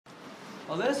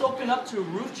Let us open up to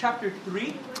Ruth chapter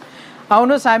 3.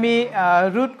 आउनुहोस् हामी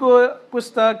रुथको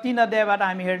पुस्तक 3 अध्यायबाट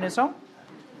हामी हेर्नेछौँ।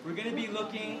 We're going to be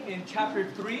looking in chapter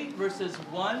 3 verses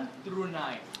 1 through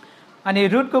 9. अनि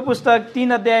रुथको पुस्तक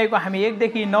 3 अध्यायको हामी 1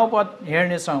 देखि 9 पद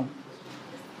हेर्नेछौँ।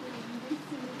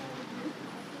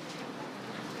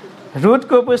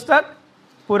 रुथको पुस्तक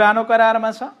पुरानो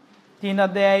करारमा छ, 3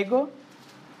 अध्यायको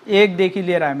 1 देखि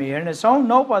लिएर हामी हेर्नेछौँ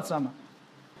 9 पदसम्म।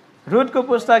 रुथको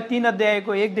पुस्तक 3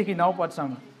 अध्यायको 1 देखि 9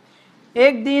 पदसम्म।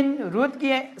 एक दिन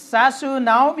रुथकी सासू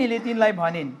नाओमीले तिनलाई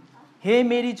भनिन्, हे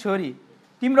मेरी छोरी,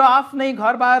 तिम्रो आफ्नै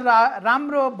घरबार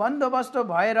राम्रो बन्दोबस्त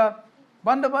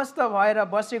भएर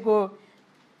बसेको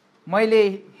मैले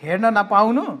हेर्न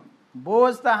नपाउनु?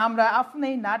 बोझ त हाम्रा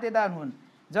आफ्नै नातेदार हुन्,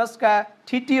 जसका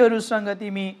ठिटीहरूसँग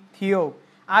तिमी थियौ।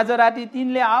 आज राति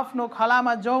तिनले आफ्नो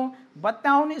खलामा जौ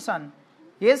बत्ताउने छन्,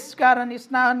 यसकारण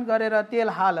स्नान गरेर तेल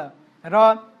हाल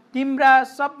र तिम्रा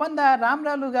सबभन्दा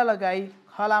राम्रा लुगा लगाई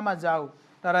खलामा जाऊ।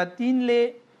 तर तिनले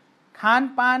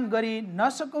खानपान गरी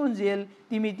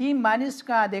नसकुन्जेल तिमी ती मानिस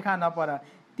कहाँ देखा नपर।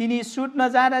 तिनी सुत्न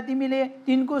जाँदा तिमीले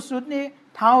तिनको सुत्ने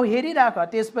ठाउँ हेरिराख,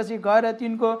 त्यसपछि गएर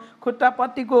तिनको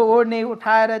खुट्टापट्टिको ओढ्ने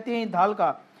उठाएर त्यहीँ ढल्क।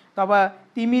 तब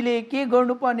तिमीले के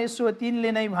गर्नुपर्ने सो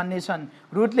तिनले नै भन्नेछन्।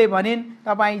 रुथले भनिन्,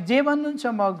 तपाईँ जे भन्नुहुन्छ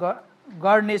म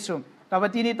गर्नेछु। तब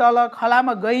तिनी तल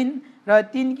खलामा गइन् र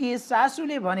तिनकी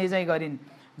सासूले भने चाहिँ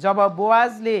गरिन्। जब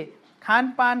बोआजले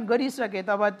खानपान गरिसके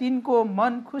तब तिनको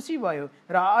मन खुसी भयो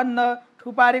र अन्न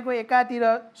थुपारेको एकातिर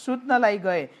सुत्नलाई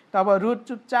गए। तब रुथ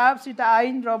चुपचापसित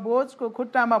आइन् र बोझको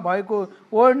खुट्टामा भएको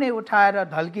ओढ्ने उठाएर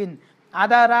ढल्किन्।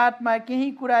 आधा रातमा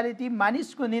केही कुराले ती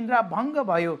मानिसको निन्द्रा भङ्ग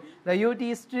भयो र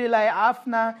एउटी स्त्रीलाई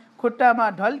आफ्ना खुट्टामा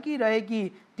ढल्किरहेकी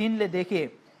तिनले देखे।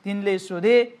 तिनले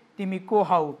सोधे, तिमी को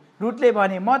हौ? रुथले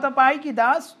भने, म तपाईँकी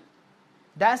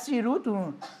दासी रुथ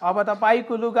हुँ। अब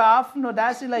तपाईँको लुगा आफ्नो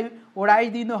दासीलाई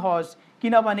ओढाइदिनुहोस्,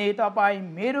 किनभने तपाईँ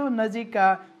मेरो नजिकका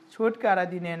छुटकारा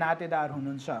दिने नातेदार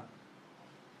हुनुहुन्छ।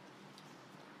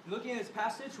 Looking at this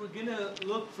passage, we're going to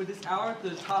look for this hour at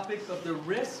the topic of the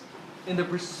risk in the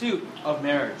pursuit of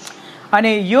marriage.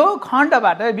 अनि यो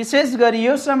खण्डबाट विशेष गरी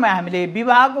यो समय हामीले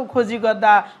विवाहको खोजी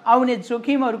गर्दा आउने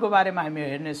जोखिमहरूको बारेमा हामी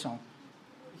हेर्नेछौँ।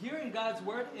 Here in God's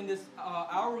word, in this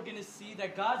hour, we're going to see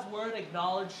that God's word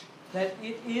acknowledges that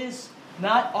it is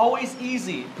not always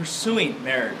easy pursuing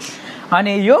marriage.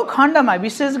 अनि यो खण्डमा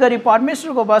विशेष गरी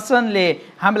परमेश्वरको वचनले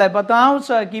हामीलाई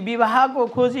बताउँछ कि विवाहको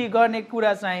खोजी गर्ने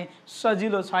कुरा चाहिँ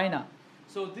सजिलो छैन।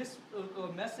 So this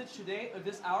message today, or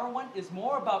this hour one, is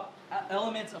more about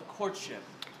elements of courtship.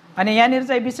 अनि यहाँनिर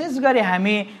चाहिँ विशेष गरी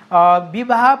हामी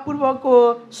विवाह पूर्वको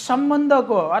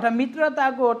सम्बन्धको अथवा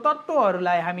मित्रताको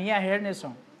तत्त्वहरूलाई हामी यहाँ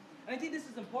हेर्नेछौँ। And I think this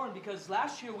is important because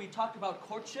last year we talked about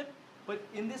courtship, but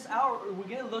in this hour we're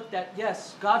going to look at,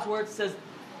 yes, God's word says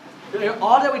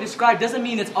all that we describe doesn't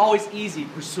mean it's always easy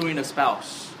pursuing a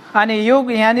spouse. अनि यो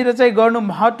यहाँनिर चाहिँ गर्नु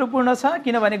महत्त्वपूर्ण छ,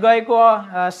 किनभने गएको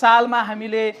सालमा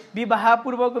हामीले विवाह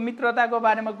पूर्वको मित्रताको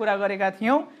बारेमा कुरा गरेका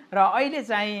थियौँ र अहिले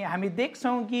चाहिँ हामी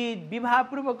देख्छौँ कि विवाह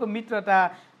पूर्वको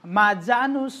मित्रतामा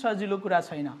जानु सजिलो कुरा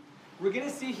छैन। We're going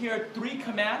to see here 3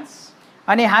 commands.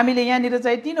 अनि हामीले यहाँनिर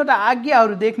चाहिँ 3वटा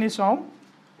आज्ञाहरू देख्नेछौँ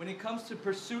when it comes to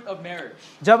pursuit of marriage.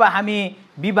 जब हामी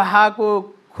विवाहको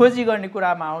खोजी गर्ने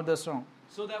कुरामा आउँदछौँ,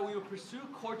 so that we will pursue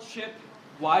courtship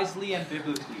wisely and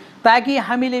biblically. ताकि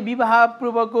हामीले विवाह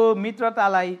पूर्वको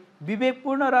मित्रतालाई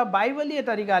विवेकपूर्ण र बाइबलीय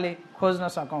तरिकाले खोज्न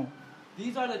सकौँ।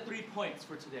 These are the 3 points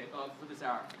for today, for this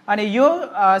hour. अनि यो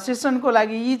सेसनको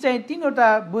लागि यी चाहिँ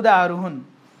 3वटा बुदाहरू हुन्।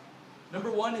 Number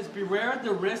 1 is beware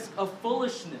the risk of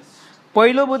foolishness.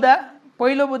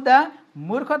 पहिलो बुदा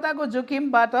मूर्खताको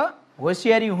जोखिमबाट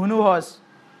होशियारी हुनुहोस्।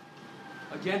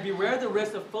 Again, beware the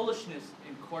risk of foolishness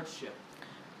in courtship.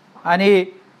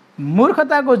 अनि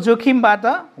मूर्खताको जोखिमबाट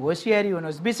होशियारी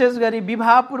हुनुहोस्। विशेष गरी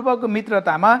विवाह पूर्वको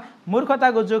मित्रतामा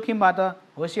मूर्खताको जोखिमबाट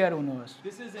होशियार हुनुहोस्।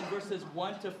 This is in verses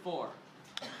 1 to 4.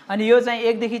 अनि यो चाहिँ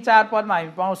 1 देखि 4 पदमा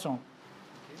हामी पाउँछौँ।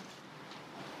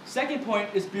 Second point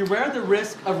is beware the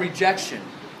risk of rejection.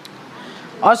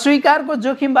 अस्वीकारको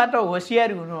जोखिमबाट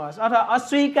होशियार हुनुहोस् अथवा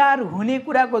अस्वीकार हुने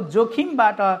कुराको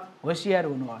जोखिमबाट होशियार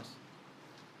हुनुहोस्।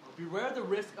 Beware the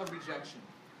risk of rejection.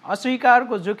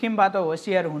 अस्वीकारको जोखिमबाट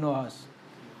होशियार हुनुहोस्।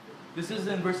 This is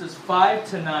in verses 5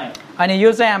 to 9. अनि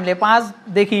यो चाहिँ हामीले 5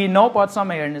 देखि 9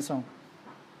 पदसम्म हेर्नेछौँ।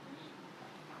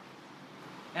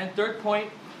 And third point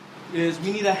is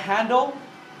we need to handle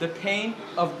the pain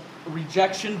of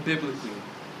rejection biblically.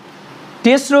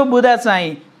 तेस्रो बुदा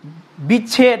चाहिँ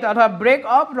विच्छेद अथवा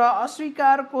ब्रेकअप र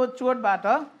अस्वीकारको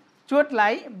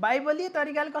चोटलाई बाइबलीय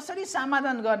तरिकाले कसरी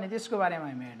समाधान गर्ने त्यसको बारेमा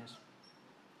हामी हेर्नेछौँ।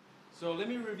 So let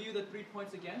me review the 3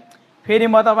 points again. फेरि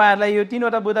म तपाईहरुलाई यो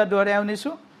 3वटा बुदा दोहोर्याउने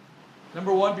छु।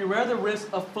 Number 1, beware the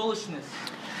risk of foolishness.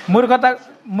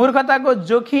 मूर्खताको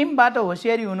जोखिमबाट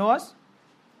होशियारी हुनुहोस्.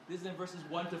 This is in verses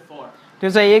 1 to 4. त्यो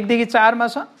चाहिँ 1 देखि 4 मा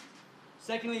छ.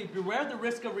 Secondly, beware the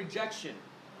risk of rejection.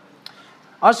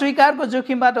 अस्वीकारको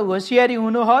जोखिमबाट होशियारी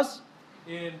हुनुहोस्.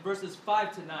 In verses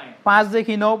 5 to 9. 5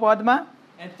 देखि 9 पदमा.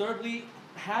 And thirdly,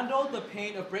 handle the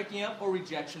pain of breaking up or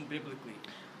rejection biblically.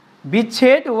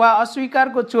 विच्छेद वा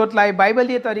अस्वीकारको चोटलाई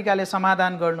बाइबलीय तरिकाले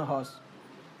समाधान गर्नुहोस्.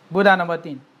 बुँदा number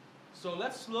 3. So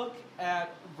let's look at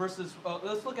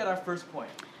let's look at our first point.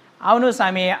 आउनुहोस्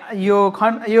हामी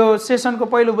यो सेसनको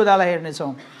पहिलो बुँदालाई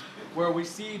हेर्नेछौँ. Where we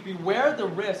see beware the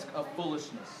risk of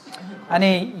foolishness.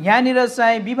 अनि यहाँनिर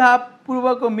चाहिँ विवाह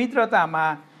पूर्वको मित्रतामा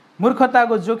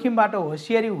मूर्खताको जोखिमबाट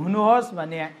होशियारी हुनुहोस्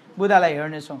भन्ने बुँदालाई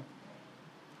हेर्नेछौँ.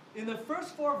 In the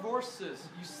first 4 verses,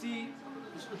 you see,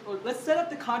 let's set up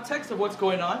the context of what's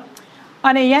going on.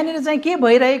 अनि यहाँनिर चाहिँ के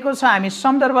भइरहेको छ हामी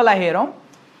सन्दर्भलाई हेरौँ.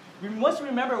 We must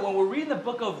remember when we're reading the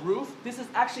book of Ruth, this is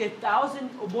actually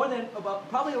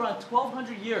probably around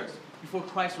 1200 years before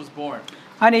Christ was born.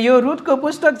 अनि यो रुथको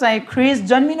पुस्तक चाहिँ ख्रिस्ट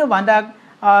जन्मिनु भन्दा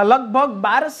लगभग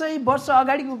 1200 वर्ष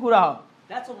अगाडिको कुरा हो.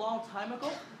 That's a long time ago.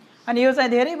 अनि यो चाहिँ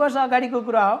धेरै वर्ष अगाडिको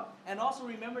कुरा हो. And also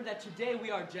remember that today we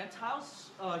are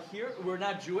Gentiles here. We're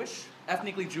not Jewish,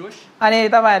 ethnically Jewish. अनि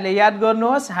तपाईहरुले याद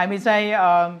गर्नुहोस् हामी चाहिँ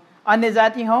अन्य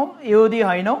जाति हौं, यहुदी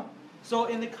हैनौं. So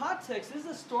in the context, this is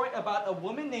a story about a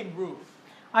woman named Ruth.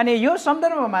 अनि यो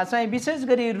सन्दर्भमा चाहिँ विशेष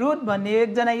गरी रुथ भन्ने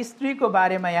एकजना स्त्रीको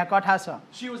बारेमा यहाँ कथा छ.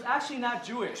 She was actually not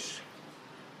Jewish.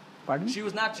 Pardon? She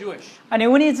was not Jewish. अनि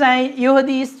उनी चाहिँ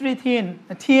यहुदी स्त्री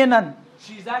थिएनन्.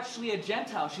 She's actually a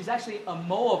Gentile. She's actually a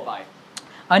Moabite.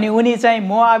 अनि उनी चाहिँ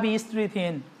मोआबी स्त्री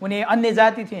थिइन्. उनी अन्य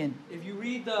जाति थिइन्. If you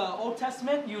read the Old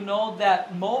Testament, you know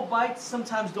that Moabites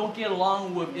sometimes don't get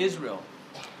along with Israel.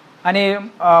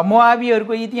 अनि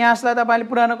मोआबीहरुको इतिहासलाई तपाईले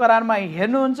पुरानो करारमा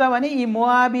हेर्नुहुन्छ भने यी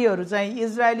मोआबीहरु चाहिँ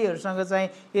इजरायलीहरुसँग चाहिँ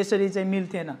यसरी चाहिँ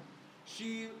मिल्थेन.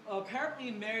 She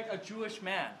apparently married a Jewish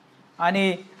man.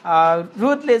 अनि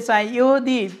रुथले चाहिँ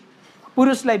यहुदी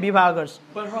पुरुषलाई विवाह गर्छ.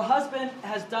 But her husband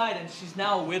has died and she's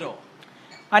now a widow.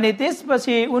 अनि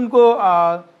त्यसपछि उनको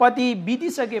पति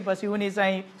बितिसकेपछि उनी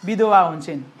चाहिँ विधवा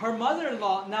हुन्छिन्. Her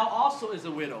mother-in-law now also is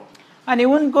a widow. अनि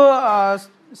उनको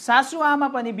सासुआमा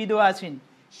पनि विधवा छिन्.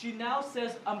 She now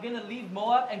says, I'm going to leave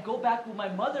Moab and go back with my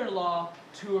mother-in-law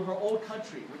to her old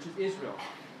country, which is Israel.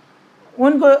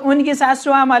 उनकी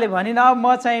सासुआमाले भनिन् अब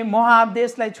म चाहिँ मोआब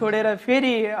देशलाई छोडेर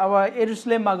फेरि अब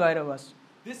यरुशलेममा गएर बस.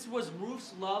 This was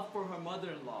Ruth's love for her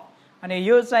mother-in-law. अनि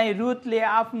यो चाहिँ रुथले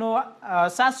आफ्नो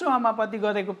सासुआमाप्रति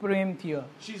गरेको प्रेम थियो.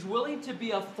 She's willing to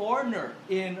be a foreigner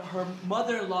in her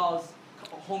mother-in-law's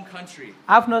home country.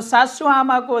 आफ्नो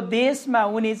सासुआमाको देशमा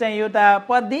उनी चाहिँ एउटा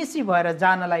परदेशी भएर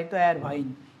जानलाई तयार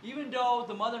भइन्. Even though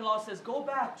the mother-in-law says, go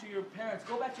back to your parents,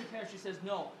 she says,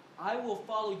 no, I will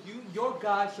follow you, your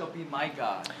God shall be my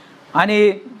God.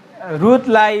 अनि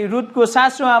रुथको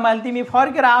सासुआमाले तिमी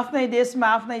फर्केर आफ्नै देशमा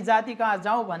आफ्नै जाति कहाँ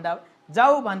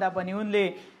जाऊ भन्दा पनि उनले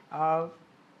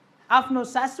आफ्नो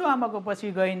सासुआमाको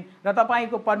पछि गइन् र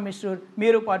तपाईको परमेश्वर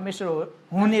मेरो परमेश्वर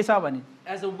हुनेछ भनिन्.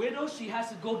 As a widow, she has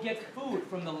to go get food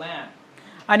from the land.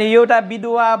 अनि एउटा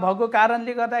विधवा भएको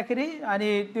कारणले गर्दाखेरि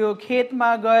अनि त्यो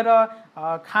खेतमा गएर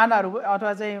खानाहरू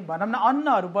अथवा चाहिँ भनौं न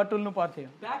अन्नहरू बटुल्नु पर्थ्यो.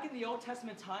 Back in the Old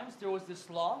Testament times, there was this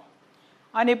law.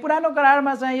 अनि पुरानो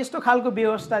करारमा चाहिँ यस्तो खालको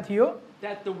व्यवस्था थियो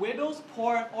that the widows,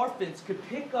 poor and orphans could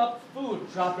pick up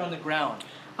food dropped on the ground.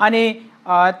 अनि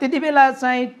त्यतिबेला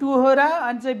चाहिँ टुहोरा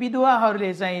अनि चाहिँ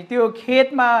विधवाहरूले चाहिँ त्यो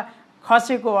खेतमा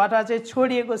खसेको अथवा चाहिँ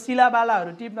छोडिएको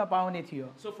सिलाबालाहरू टिप्न पाउने थियो.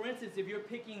 So for instance, if you're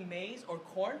picking maize or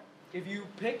corn, if you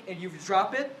pick and you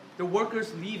drop it, the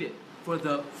workers leave it for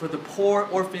the poor,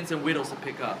 orphans and widows to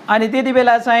pick up. अनि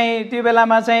त्यतिबेला चाहिँ त्यो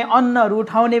बेलामा चाहिँ अन्नहरू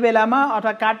उठाउने बेलामा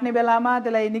अथवा काट्ने बेलामा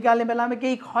त्यसलाई निकाल्ने बेलामा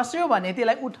केही खस्यो भने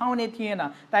त्यसलाई उठाउने थिएन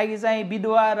ताकि चाहिँ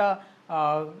विधवा र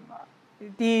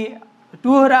ती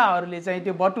टुहोराहरूले चाहिँ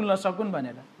त्यो बटुल्न सकुन्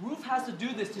भनेर. Ruth has to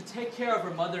do this to take care of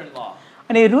her mother-in-law.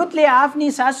 अनि रुथले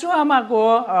आफ्नी सासुआमाको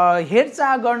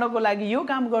हेरचाह गर्नको लागि यो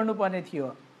काम गर्नुपर्ने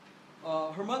थियो.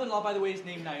 Her mother-in-law, by the way, is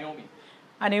named Naomi.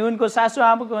 अनि उनको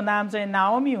सासुआमाको नाम चाहिँ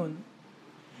नाओमी हुन्.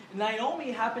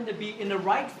 Naomi happened to be in the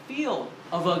right field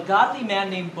of a godly man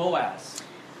named Boaz.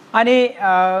 अनि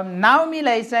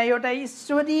नाओमीलाई चाहिँ एउटा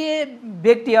ईश्वरीय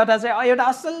व्यक्ति अथवा चाहिँ एउटा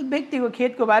असल व्यक्तिको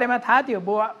खेतको बारेमा थाहा थियो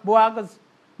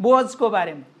बोअजको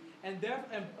बारेमा. And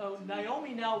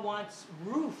Naomi now wants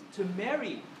Ruth to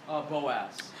marry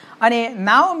Boaz. अनि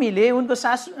नाओमीले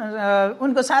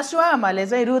उनको सासुआमाले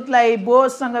चाहिँ रुथलाई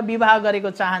बोअजसँग विवाह गरेको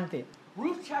चाहन्थे.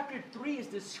 Ruth chapter 3 is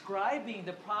describing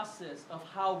the process of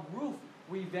how Ruth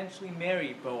will eventually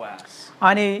marry Boaz.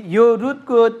 अनि यो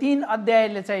रुथको 3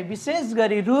 अध्यायले चाहिँ विशेष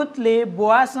गरी रुथले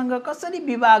बोअजसँग कसरी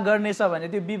विवाह गर्नेछ भने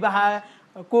त्यो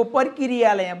विवाहको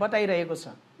प्रक्रियालाई यहाँ बताइरहेको छ.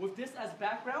 With this as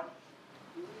background,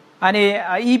 अनि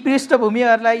यी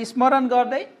पृष्ठभूमिहरूलाई स्मरण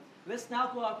गर्दै let's now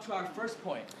go up to our first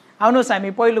point. आउनुहोस्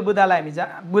हामी पहिलो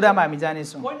बुदामा हामी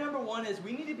जानेछौँ। Point number 1 is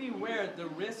we need to be aware of the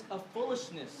risk of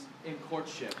foolishness in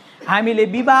courtship. हामीले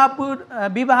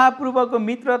विवाहपूर्वको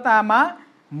मित्रतामा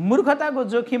मूर्खताको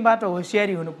जोखिमबाट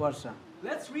होसियारी हुनुपर्छ।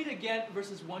 Let's read again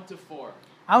verses 1 to 4.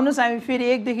 आउनुहोस् हामी फेरि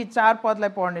 1 देखि 4 पदलाई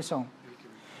पढ्नेछौँ।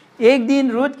 एक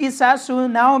दिन रुथकी सासू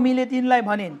नाओमीले तिनलाई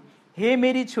भनिन्, हे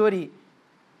मेरी छोरी,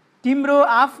 तिम्रो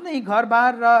आफ्नै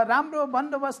घरबार र राम्रो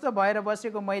बन्दोबस्त भएर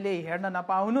बसेको मैले हेर्न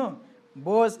नपाउनु।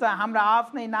 बोझ त हाम्रा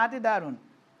आफ्नै नातेदार हुन्,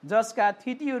 जसका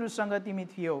थिटीहरूसँग तिमी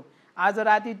थियौ। आज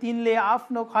राति तिनले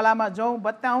आफ्नो खलामा जौँ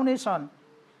बत्ताउने छन्।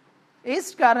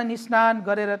 यसकारण स्नान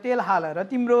गरेर तेल हाल र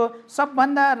तिम्रो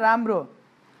सबभन्दा राम्रो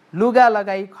लुगा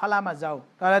लगाई खलामा जाऊ।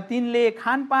 तर तिनले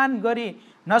खानपान गरी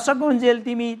नसकुन्जेल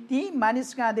तिमी ती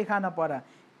मानिस कहाँ देखा नपर।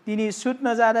 तिनी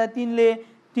सुत्न जाँदा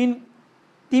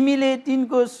तिमीले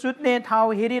तिनको सुत्ने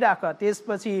ठाउँ हेरिराख।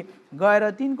 त्यसपछि गएर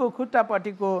तिनको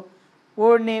खुट्टापट्टिको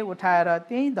ओढ्ने उठाएर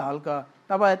त्यही ढल्क।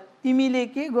 तब तिमीले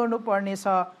के गर्नुपर्ने छ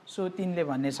सो तिनले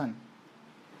भन्नेछन्।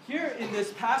 Here in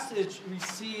this passage we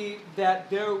see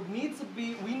that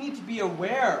we need to be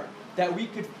aware that we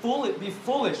could be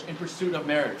foolish in pursuit of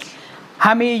marriage.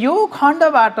 हामी यो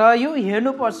खण्डबाट यो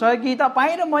हेर्नुपर्छ कि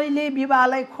तपाईँ र मैले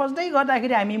विवाहलाई खोज्दै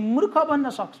गर्दाखेरि हामी मूर्ख बन्न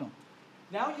सक्छौँ।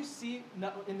 Now you see,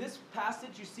 in this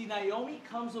passage you see Naomi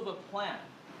comes with a plan.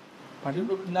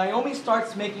 Naomi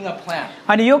starts making a plan.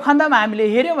 अनि यो खण्डमा हामीले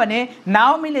हेर्यौँ भने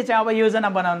नाओमीले चाहिँ अब योजना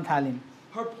बनाउन थालिन्।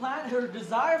 Her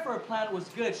desire for a plan was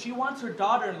good. She wants her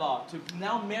daughter-in-law to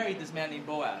now marry this man named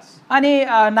Boaz. अनि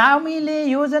नाओमीले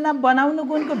योजना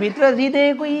बनाउनुको उनको भित्र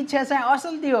हृदयको इच्छा चाहिँ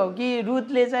असल थियो कि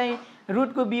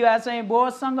रुथको विवाह चाहिँ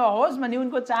बोअजसँग होस् भन्ने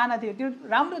उनको चाहना थियो। त्यो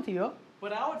राम्रो थियो।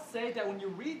 But I would say that when you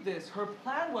read this, her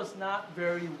plan was not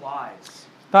very wise.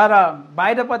 तर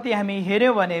बाहिरपट्टि हामी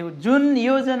हेर्यौँ भने जुन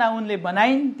योजना उनले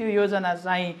बनाइन् त्यो योजना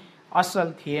चाहिँ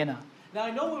असल थिएन। Now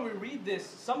I know when we read this,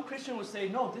 some Christian would say,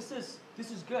 no, this is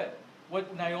good.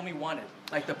 What Naomi wanted,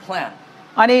 like the plan.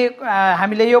 अनि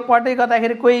हामीले यो पढ्दै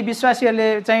गर्दाखेरि कोही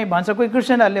विश्वासीहरूले चाहिँ भन्छ, कोही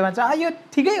क्रिस्चियनहरूले भन्छ यो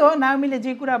ठिकै हो, नाओमीले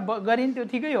जे कुरा गरिन् त्यो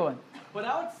ठिकै हो। But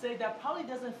I would say that probably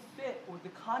doesn't fit with the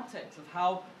context of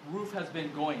how Ruth has been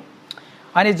going.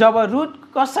 अनि जब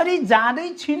रुथ कसरी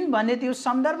जाँदै छिन् भन्ने त्यो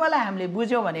सन्दर्भलाई हामीले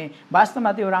बुझ्यौँ भने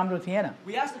वास्तवमा त्यो राम्रो थिएन।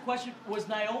 We ask the question, was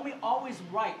Naomi always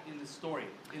right in this story,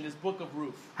 in this book of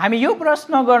Ruth? हामी यो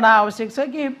प्रश्न गर्न आवश्यक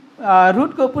छ कि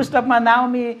रुथको पुस्तकमा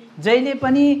नाओमी जहिले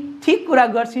पनि ठिक कुरा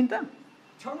गर्छिन् त?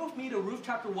 Turn with me to Ruth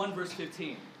chapter 1 verse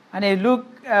 15. अनि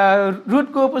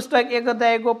रुथको पुस्तक 1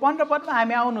 अध्यायको 15 पदमा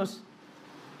हामी आउनुहोस्।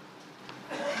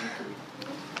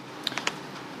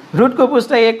 रुथको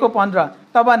पुस्तक 1 को 15।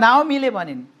 तब नाओमीले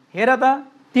भनिन्, हेर त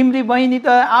तिम्री बहिनी त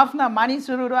आफ्ना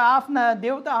मानिसहरू र आफ्ना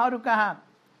देवताहरू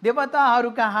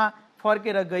कहाँ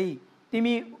फर्केर गई,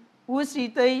 तिमी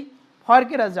उसितै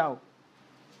फर्केर जाऊ।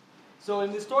 So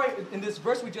in this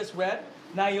verse we just read,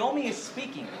 Naomi is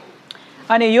speaking.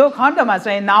 अनि यो खण्डमा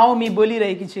चाहिँ नाओमी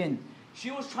बोलिरहेकी छिन्। She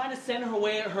was trying to send her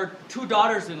away her 2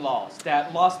 daughters-in-laws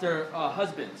that lost their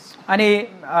husbands. अनि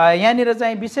यहाँनिर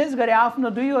चाहिँ विशेष गरी आफ्नो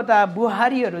दुईवटा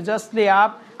बुहारीहरू जसले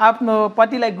आफ्नो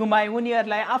पतिलाई गुमाए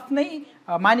उनीहरूलाई आफ्नै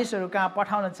मानिसहरू कहाँ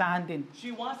पठाउन चाहन्थिन्।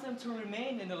 She wants them to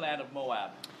remain in the land of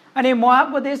Moab. अनि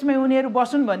मोआबको देशमै उनीहरू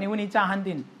बसुन् भन्ने उनी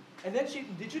चाहन्थिन्। And then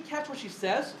did you catch what she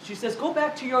says? She says, go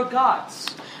back to your gods.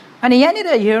 अनि यहाँनिर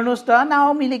हेर्नुहोस् त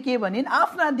नाओमीले के भनिन्,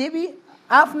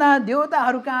 आफ्ना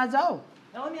देवताहरू कहाँ जाऊ।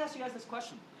 Now let me ask you guys this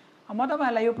question. म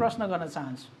तपाईहरुलाई यो प्रश्न गर्न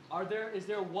चाहन्छु, Is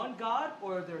there one God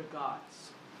or are there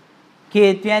gods?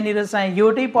 के त्यहाँनिर चाहिँ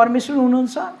एउटै परमेश्वर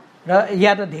हुनुहुन्छ र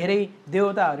या त धेरै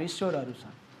देवताहरू ईश्वरहरू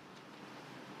छन्?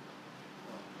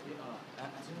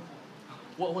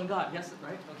 One God, yes,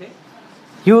 right? Okay.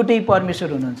 एउटै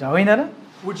परमेश्वर हुनुहुन्छ होइन र?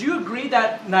 Would you agree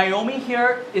that Naomi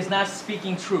here is not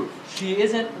speaking truth? She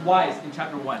isn't wise in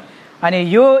chapter 1. अनि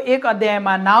यो 1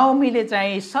 अध्यायमा नाओमीले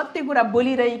चाहिँ सत्य कुरा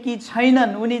बोलिरहेकी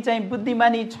छैनन्, उनी चाहिँ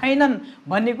बुद्धिमानी छैनन्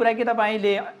भन्ने कुरा के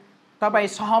तपाई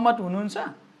सहमत हुनुहुन्छ?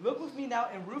 Look with me now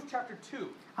in Ruth chapter 2.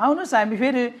 आउनुहोस् हामी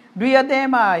फेरि 2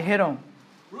 अध्यायमा हेरौँ।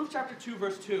 Ruth chapter 2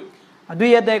 verse 2.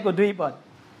 2 अध्यायको 2 पद।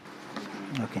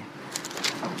 ओके।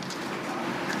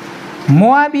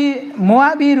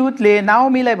 मोआबी रुथले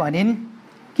नाओमीलाई भनिन्,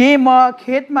 के म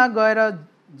खेतमा गएर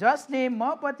जसले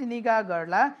म पति निगाह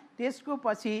गर्ला त्यसको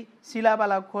पछि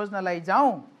सिलाबाला खोज्नलाई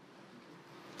जाउँ?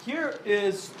 Here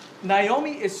is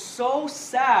Naomi is so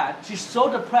sad, she's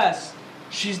so depressed,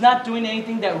 she's not doing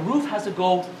anything that Ruth has to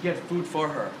go get food for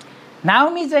her.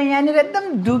 Naomi चाहिँ यहाँनिर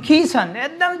एकदम दुखी छन्,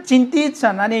 एकदम चिन्तित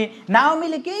छन् अनि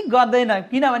नाओमीले केही गर्दैन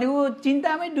किनभने ऊ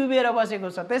चिन्तामै डुबेर बसेको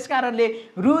छ। त्यसकारणले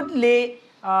रुथले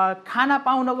खाना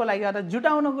पाउनको लागि अथवा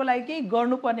जुटाउनको लागि केही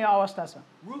गर्नुपर्ने अवस्था छ।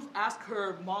 Ruth asked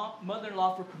her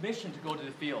mother-in-law for permission to go to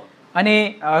the field.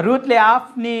 अनि रुथले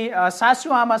आफ्नी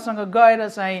सासू आमासँग गएर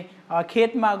चाहिँ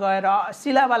खेतमा गएर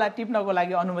सिलावाला टिप्नको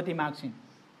लागि अनुमति माग्छिन्।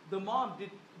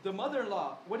 The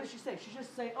mother-in-law, what did she say? She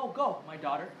just say, "Oh, go, my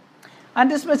daughter." अनि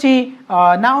त्यसपछि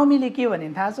नाओमीले के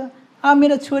भनिन् थाहा छ?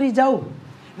 मेरो छोरी जाऊ।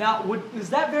 Now,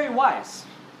 is that very wise?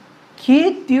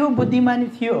 के त्यो बुद्धिमानी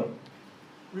थियो?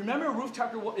 Remember Ruth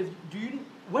chapter 1,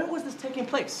 when was this taking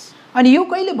place? अनि यो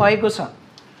कहिले भएको छ?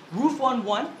 Ruth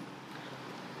 1:1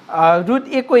 Ruth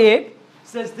 1:1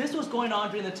 says this was going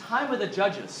on during the time of the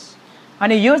judges.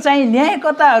 अनि यो चाहिँ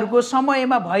न्यायकर्ताहरूको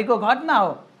समयमा भएको घटना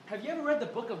हो। Have you ever read the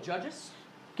book of Judges?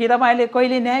 के तपाईले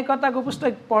कहिले न्यायकर्ताको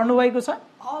पुस्तक पढ्नु भएको छ?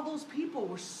 All those people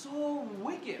were so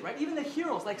wicked, right? Even the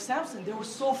heroes like Samson, they were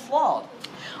so flawed.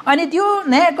 अनि त्यो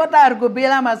न्यायकर्ताहरूको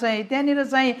बेलामा चाहिँ त्यहाँनिर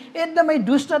चाहिँ एकदमै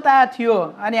दुष्टता थियो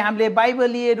अनि हामीले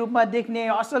बाइबलीय रूपमा देख्ने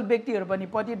असल व्यक्तिहरू पनि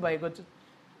पतित भएको छ।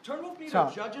 Turn with me to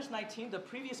Judges 19, the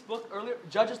previous book earlier,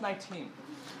 Judges 19.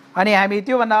 अनि हामी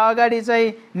त्योभन्दा अगाडि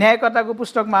चाहिँ न्यायकर्ताको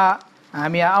पुस्तकमा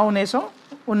हामी आउनेछौँ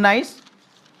 19।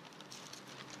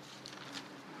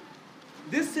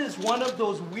 This is one of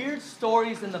those weird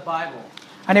stories in the Bible.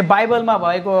 अनि बाइबलमा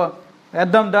भएको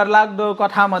एकदम डरलाग्दो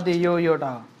कथामध्ये यो एउटा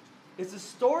हो। It's a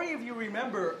story, if you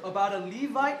remember, about a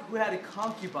Levite who had a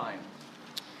concubine.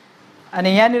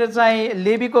 अनि यहाँनिर चाहिँ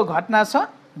लेवीको घटना छ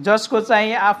जसको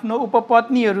चाहिँ आफ्नो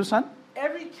उपपत्नीहरू छन्।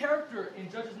 Every character in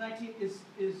Judges 19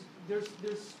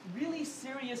 there's really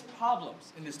serious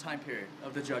problems in this time period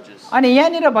of the judges. अनि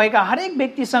यहाँनिर भएका हरेक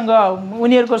व्यक्तिसँग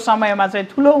उनीहरूको समयमा चाहिँ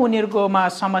ठुलो उनीहरूकोमा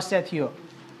समस्या थियो।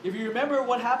 If you remember,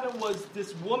 what happened was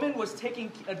this woman was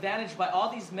taken advantage by all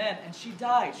these men and she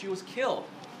died. She was killed.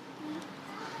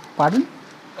 Pardon?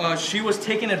 She was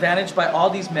taken advantage by all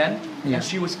these men and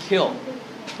she was killed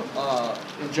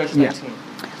in Judges 19.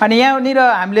 अनि यहाँनिर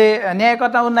हामीले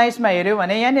न्यायकर्ता 19 मा हेर्यो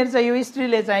भने यहाँनिर चाहिँ यो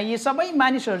स्त्रीले चाहिँ यी सबै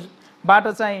मानिसहरूबाट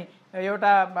चाहिँ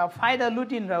एउटा फाइदा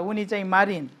लुटिन् र उनी चाहिँ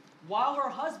मारिन्। While her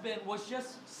husband was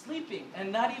just sleeping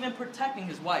and not even protecting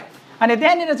his wife. अनि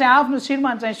त्यहाँनिर चाहिँ आफ्नो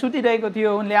श्रीमान चाहिँ सुतिरहेको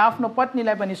थियो, उनले आफ्नो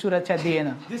पत्नीलाई पनि सुरक्षा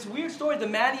दिएन। This weird story, the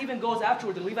man even goes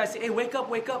afterward. The Levite say, "Hey, wake up,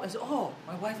 wake up." And says, "Oh,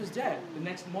 my wife is dead." The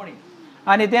next morning.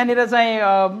 अनि त्यहाँनिर चाहिँ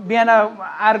बिहान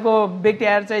अर्को व्यक्ति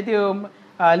आएर चाहिँ त्यो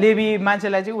लेवी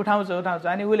मान्छेलाई चाहिँ उठाउँछ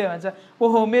अनि उले भन्छ,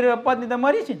 "ओहो, मेरो पत्नी त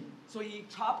मरिछिन्." So he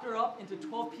chopped her up into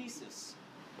 12 pieces.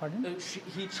 Pardon?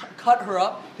 He cut her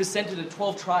up to send to the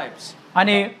 12 tribes.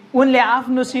 अनि उनले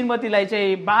आफ्नो श्रीमतीलाई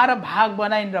चाहिँ 12 भाग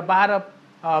बनाइन् र 12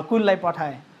 कुललाई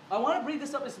पठाए। I want to bring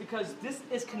this up is because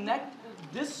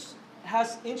this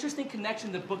has interesting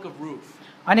connection to the book of Ruth.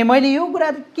 अनि मैले यो कुरा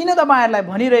किन तपाईहरुलाई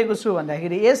भनिरहेको छु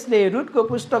भन्दाखेरि यसले रुथको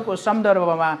पुस्तकको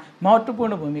सन्दर्भमा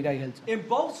महत्त्वपूर्ण भूमिका खेल्छ। In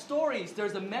both stories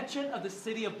there's a mention of the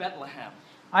city of Bethlehem.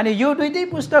 अनि यो दुईटै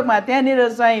पुस्तकमा त्यहाँनिर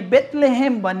चाहिँ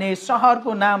बेथलेहेम भन्ने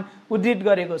शहरको नाम उद्धृत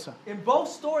गरेको छ। In both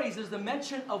stories there's the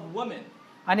mention of women.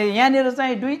 अनि यहाँनिर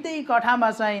चाहिँ दुईटै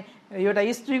कथामा चाहिँ एउटा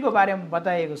स्त्रीको बारेमा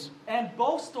बताएको छ। And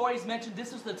both stories mention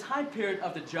this is the time period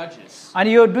of the judges.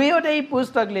 अनि यो दुईवटै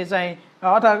पुस्तकले चाहिँ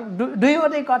अथवा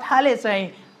दुईवटै कथाले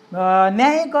चाहिँ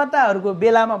न्यायकर्ताहरूको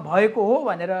बेलामा भएको हो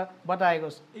भनेर बताएको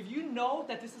छ। If you know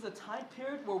that this is a time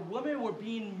period where women were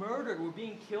being murdered, were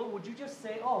being killed, would you just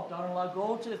say, "Oh, daughter-in-law,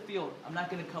 go to the field. I'm not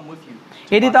going to come with you."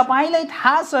 यदि तपाईलाई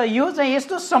थाहा छ यो चाहिँ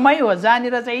यस्तो समय हो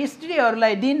जहाँनिर चाहिँ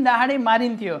स्त्रीहरूलाई दिन दहाडै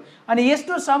मारिन्थ्यो अनि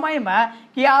यस्तो समयमा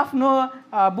कि आफ्नो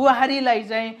बुहारीलाई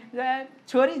चाहिँ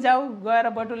छोरी जाऊ गएर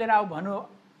बटुलेर आऊ भन्नु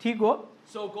ठीक हो।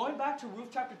 So going back to Ruth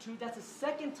chapter 2, that's the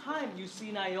second time you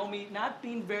see Naomi not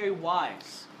being very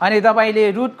wise. अनि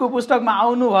तपाईले रुथको पुस्तकमा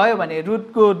आउनु भयो भने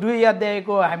रुथको 2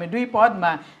 अध्यायको हामी 2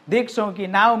 पदमा देख्छौं कि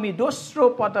नाओमी दोस्रो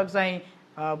पटक चाहिँ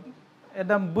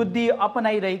एकदम बुद्धि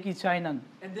अपनाइरहेकी छैनन्।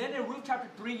 And then in Ruth chapter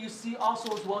 3 you see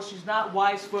also as well she's not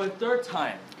wise for a third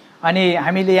time. अनि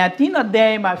हामीले यहाँ 3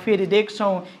 अध्यायमा फेरि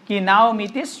देख्छौं कि नाओमी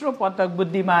तेस्रो पटक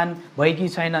बुद्धिमान भएकी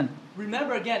छैनन्।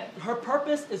 Remember again, her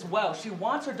purpose is well. She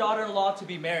wants her daughter-in-law to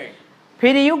be married.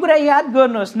 फेरि यो कुरा याद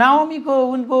गर्नुहोस् नाओमीको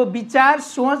उनको विचार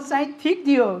सोच चाहिँ ठीक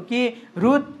थियो कि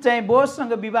रुथ चाहिँ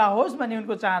बोअजसँग विवाह होस् भन्ने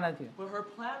उनको चाहना थियो। But her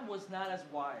plan was not as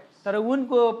wise. तर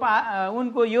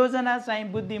उनको योजना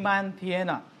चाहिँ बुद्धिमान थिएन।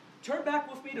 Turn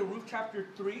back with me to Ruth chapter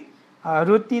 3.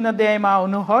 Ruth 3 अध्यायमा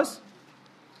आउनुहोस्।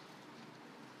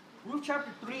 Ruth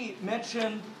chapter 3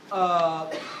 mentioned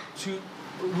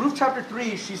Ruth chapter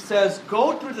 3 she says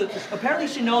go through apparently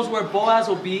she knows where Boaz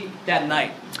will be that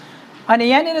night. अनि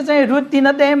यहाँनिर चाहिँ रुथ 3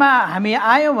 अध्यायमा हामी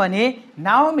आयौं भने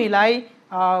नाओमीलाई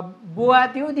बुवा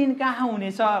त्यो दिन कहाँ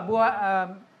हुनेछ बुवा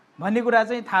भन्ने कुरा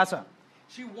चाहिँ थाहा छ।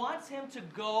 She wants him to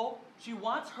go. She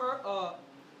wants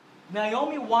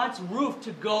Naomi wants Ruth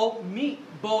to go meet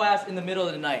Boaz in the middle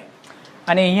of the night.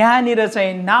 अनि यहाँनिर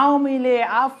चाहिँ नाओमीले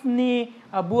आफ्नी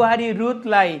बुहारी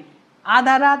रुथलाई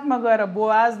आधा रातमा गएर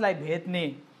बोआजलाई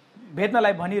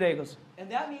भेट्नलाई भनिरहेको छ। And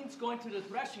that means going to the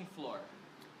threshing floor.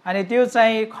 अनि त्यो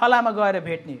चाहिँ खलामा गएर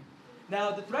भेट्ने।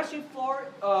 Now the threshing floor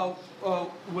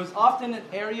was often an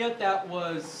area that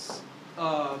was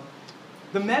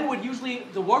the men would usually,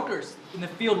 the workers in the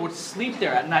field would sleep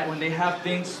there at night when they have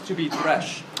things to be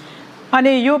threshed. अनि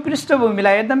यो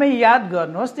पृष्ठभूमिलाई एकदमै याद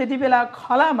गर्नुहोस्। त्यति बेला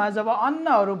खलामा जब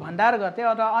अन्नहरू भण्डार गर्थे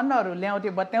अथवा अन्नहरू ल्याउँथे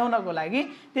बत्याउनको लागि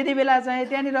त्यति बेला चाहिँ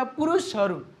त्यहाँनिर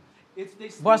पुरुषहरू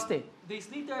बस्थे। They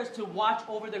sleep there to watch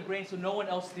over the grain so no one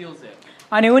else steals it.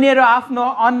 अनि उनीहरू आफ्नो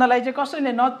अन्नलाई चाहिँ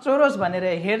कसैले नचोरोस् भनेर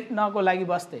हेर्नको लागि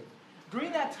बस्थे।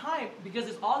 During that time, because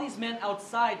there's all these men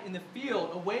outside in the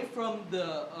field, away from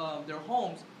their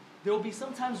homes, there will be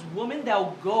sometimes women that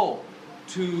will go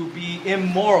to be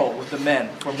immoral with the men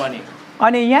for money.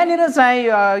 अनि यहाँनिर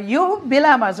चाहिँ यो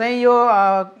बेलामा चाहिँ यो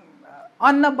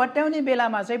अन्न बट्याउने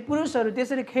बेलामा चाहिँ पुरुषहरू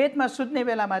त्यसरी खेतमा सुत्ने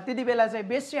बेलामा त्यति बेला चाहिँ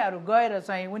बेश्याहरू गएर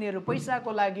चाहिँ उनीहरू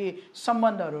पैसाको लागि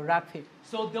सम्बन्धहरू राख्थे।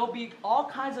 So there'll be all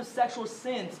kinds of sexual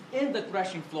sins in the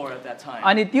threshing floor at that time.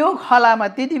 अनि त्यो खलामा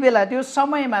त्यति बेला त्यो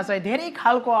समयमा चाहिँ धेरै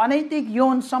खालको अनैतिक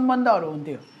यौन सम्बन्धहरू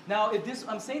हुन्थ्यो। Now, if this,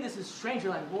 I'm saying this is strange,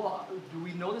 you're like, well, do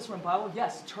we know this from the Bible?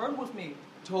 Yes, turn with me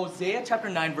to Hosea chapter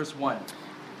 9 verse 1.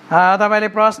 तपाईले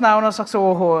प्रश्न आउन सक्छ,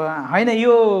 ओहो हैन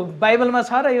यो बाइबलमा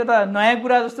छ र यो त नयाँ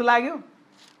कुरा जस्तो लाग्यो।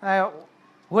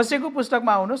 होसेको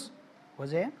पुस्तकमा आउनुस्।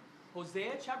 Hosea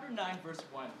chapter 9 verse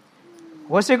 1.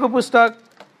 होसेको पुस्तक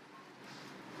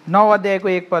 9 अध्यायको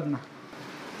 1 पदमा,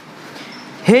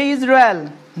 हे इजरायल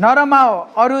नरमाओ,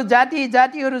 अरू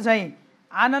जातिहरू चाहिँ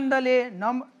आनन्दले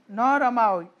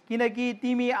नरमाओ, किनकि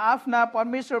तिमी आफ्ना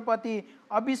परमेश्वरप्रति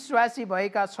अविश्वासी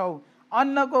भएका छौ।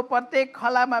 अन्नको प्रत्येक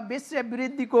खलामा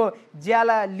वेश्यावृत्तिको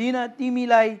ज्याला लिन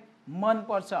तिमीलाई मन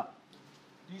पर्छ।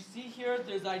 You see here,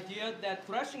 there's the idea that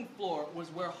threshing floor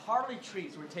was where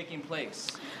harlotries were taking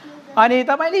place. अनि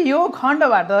तपाईले यो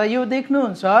खण्डबाट यो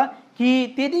देख्नुहुन्छ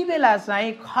कि त्यति बेला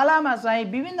चाहिँ खलामा चाहिँ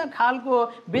विभिन्न खालको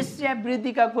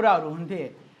वेश्यावृत्तिका कुराहरू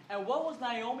हुन्थे। And what was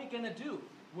Naomi going to do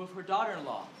with her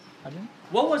daughter-in-law?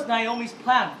 What was Naomi's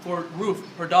plan for Ruth,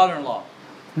 her daughter-in-law?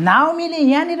 नाओमीले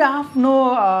यहाँनिर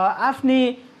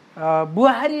आफ्नी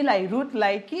बुहारीलाई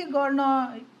रुथलाई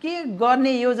के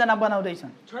गर्ने योजना बनाउँदैछन्।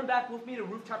 Turn back with me to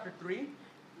Ruth chapter 3.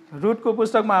 रुथको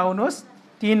पुस्तकमा आउनुहोस्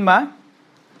 3 मा।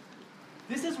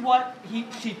 This is what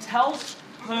she tells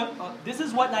her, this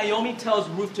is what Naomi tells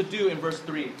Ruth to do in verse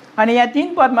 3. अनि यहाँ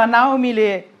 3 पदमा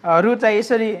नाओमीले रुथलाई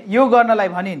यसरी यो गर्नलाई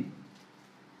भनिन्।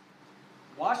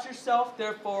 Wash yourself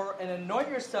therefore and anoint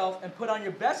yourself and put on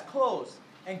your best clothes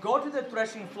and go to the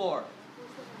threshing floor.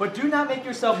 But do not make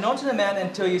yourself known to the man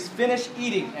until he's finished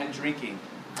eating and drinking.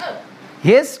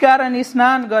 यस कारण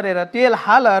स्नान गरेर तेल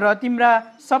हाल र तिम्रा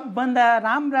सबभन्दा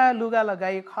राम्रा लुगा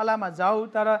लगाई खलामा जाऊ,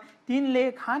 तर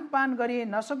तिनले खानपान गरी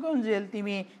नसकुन्जेल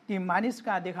तिमी ती मानिस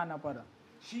कहाँ देखा नपर।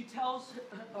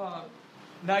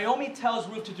 Naomi tells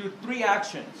Ruth to do 3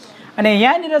 actions. अनि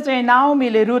यहाँनिर चाहिँ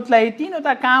नाओमीले रुथलाई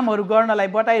 3वटा कामहरू गर्नलाई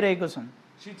बताइरहेको छन्।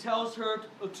 She tells her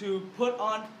to put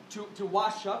on to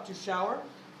wash up, to shower.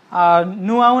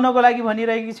 नुहाउनको लागि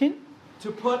भनिरहेकी छिन्।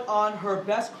 To put on her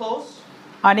best clothes.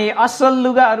 अनि असल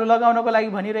लुगाहरू लगाउनको लागि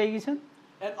भनिरहेकी छन्।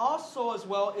 And also as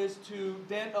well is to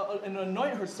then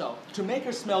anoint herself, to make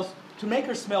her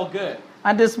smell good.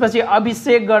 अनि त्यसपछि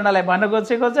अभिषेक गर्नलाई भन्न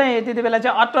खोजेको चाहिँ त्यति बेला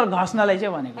चाहिँ अत्तर घस्नलाई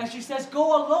चाहिँ भनेको। And she says go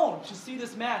alone to see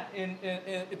this man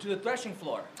to the threshing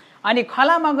floor. अनि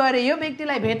खलामा गएर यो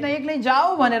व्यक्तिलाई भेट्न एक्लै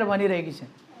जाऊ भनेर भनिरहेकी छिन्।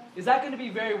 Is that going to be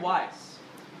very wise?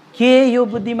 के यो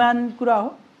बुद्धिमान कुरा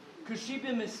हो? Could she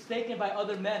be mistaken by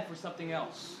other men for something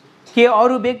else? के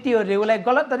अरू व्यक्तिहरूले उलाई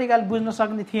गलत तरिकाले बुझ्न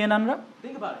सक्ने थिएनन् र?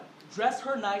 Think about it. Dress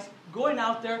her nice, going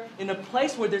out there in a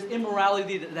place where there's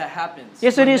immorality that happens.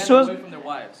 यसरी away from their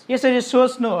wives. यसरी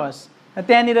सोच्नुहोस्,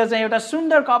 त्यहाँनिर चाहिँ एउटा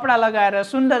सुन्दर कपडा लगाएर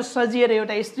सुन्दर सजिएर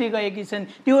एउटा स्त्री गएकी छन्,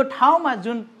 त्यो ठाउँमा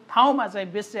जुन ठाउँमा चाहिँ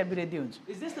वेश्यावृत्ति हुन्छ।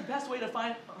 Is this the best way to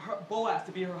find Boaz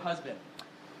to be her husband?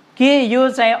 के यो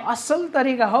चाहिँ असल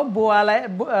तरिका हो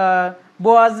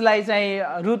बोआजलाई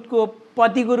चाहिँ रुथको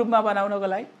पतिको रूपमा बनाउनको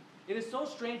लागि? It is so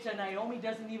strange that Naomi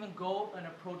doesn't even go and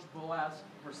approach Boaz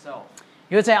herself.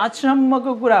 यो चाहिँ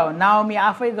अचम्मको कुरा हो। नाओमी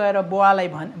आफै गएर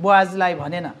बोआजलाई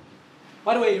भनेन।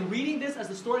 By the way, reading this as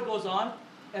the story goes on,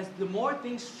 as the more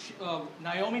things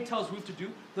Naomi tells Ruth to do,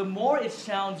 the more it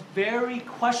sounds very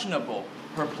questionable,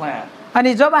 her plan.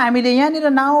 अनि जब हामीले यहाँनिर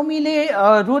नाओमीले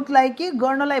रुथलाई के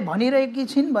गर्नलाई भनिरहेकी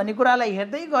छिन् भन्ने कुरालाई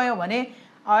हेर्दै गयौँ भने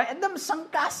एकदम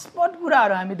शंकास्पद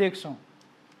कुराहरू हामी देख्छौँ।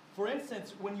 For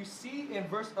instance, when you see in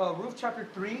Ruth chapter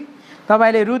 3,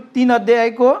 तपाईले रुथ 3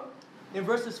 अध्यायको In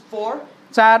verses 4,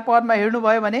 4 पदमा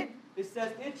हेर्नुभयो भने it says,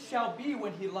 "It shall be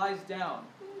when he lies down."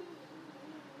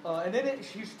 And then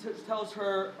she tells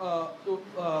her,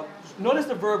 notice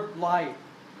the verb lie.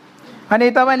 अनि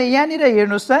तपाईँले यहाँनिर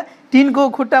हेर्नुहोस् त तिनको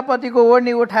खुट्टापट्टिको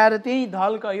ओढ्नी उठाएर त्यही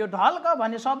ढल्क यो ढल्क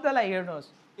भन्ने शब्दलाई हेर्नुहोस्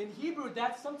In Hebrew,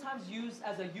 that's sometimes used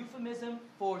as a euphemism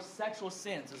for sexual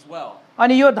sins as well.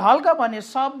 अनि यो ढल्क भन्ने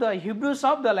शब्द हिब्रू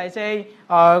शब्दलाई चाहिँ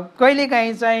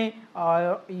कहिलेकाहीँ चाहिँ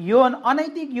यौन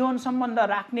अनैतिक यौन सम्बन्ध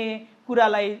राख्ने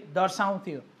कुरालाई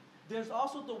दर्शाउँथ्यो There's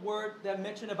also the word that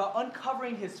mentioned about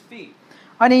uncovering his feet.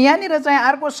 अनि यहाँनिर चाहिँ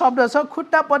अर्को शब्द छ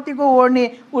खुट्टापट्टिको ओढ्नी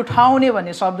उठाउने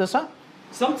भन्ने शब्द छ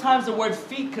Sometimes the word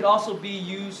feet could also be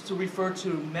used to refer to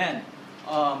men,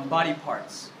 body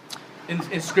parts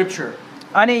in scripture.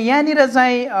 अनि यहाँनिर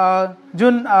चाहिँ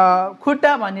जुन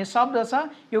खुट्टा भन्ने शब्द छ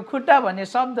यो खुट्टा भन्ने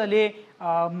शब्दले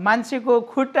मान्छेको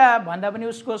खुट्टा भन्दा पनि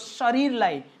उसको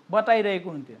शरीरलाई बताइरहेको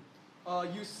हुन्थ्यो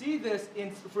You see this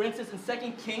for instance in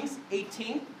 2 Kings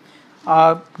 18.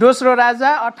 दोस्रो राजा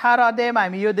 18 अध्यायमा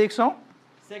हामी यो देख्छौँ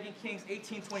 2 Kings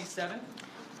 18:27.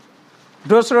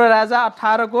 दोस्रो राजा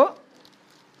 18 को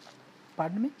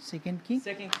pardon me 2 Kings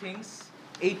 2 Kings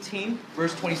 18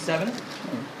 verse 27.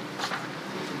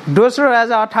 दोस्रो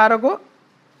राजा 18 को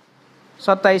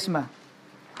 27 मा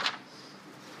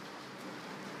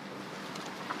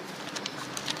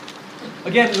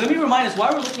Again, let me remind us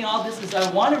why we're looking at all this is I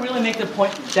want to really make the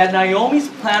point that Naomi's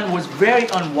plan was very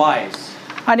unwise.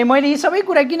 अनि मैले यी सबै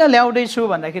कुरा किन ल्याउँदै छु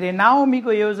भन्दाखेरि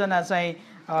नाओमीको योजना चाहिँ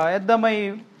एकदमै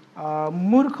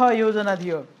मूर्ख योजना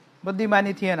थियो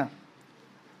बुद्धिमानी थिएन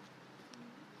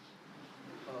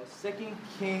 2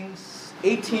 Kings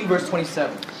 18 verse 27.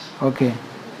 ओके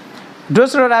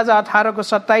दोस्रो राजा 18 को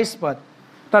 27 पद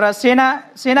तर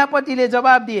सेनापतिले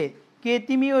जवाब दिए के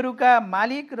तिमीहरूका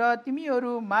मालिक र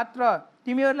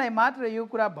तिमीहरूलाई मात्र यो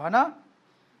कुरा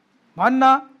भन्न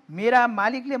मेरा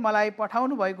मालिकले मलाई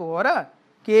पठाउनु भएको हो र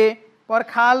के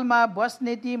पर्खालमा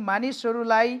बस्ने ती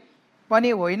मानिसहरूलाई पनि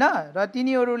होइन र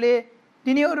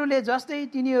तिनीहरूले जस्तै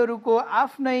तिनीहरूको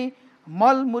आफ्नै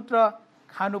मलमूत्र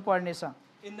खानु पर्नेछ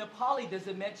In Nepali, does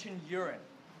it mention urine?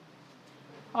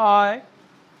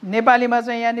 नेपालीमा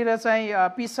चाहिँ यहाँनिर चाहिँ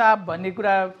पिसाब भन्ने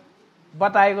कुरा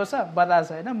बताएको छ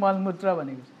हैन मलमूत्र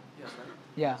भनेको छ Yes,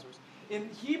 right. Yeah In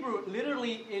Hebrew,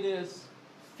 literally it is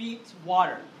feet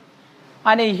water.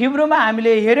 अनि हिब्रूमा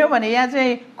हामीले हेर्यौं भने यहाँ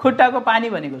चाहिँ खुट्टाको पानी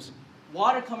भनेको छ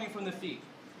Water coming from the feet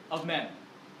of men.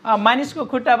 मानिसको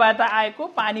खुट्टाबाट आएको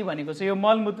पानी भनेको छ यो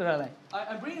मलमूत्रलाई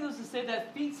I'm bringing this to say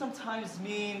that feet sometimes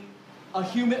mean a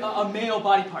male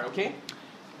body part, okay?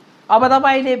 अब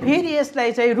तपाईले फेरि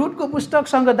यसलाई चाहिँ रुटको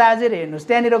पुस्तकसँग दाजेर हेर्नुस्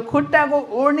त्यहाँनिर खुट्टाको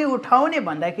ओढ्नी उठाउने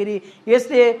भन्दाखेरि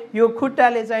यसले यो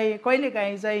खुट्टाले चाहिँ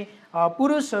कहिलेकाहीँ चाहिँ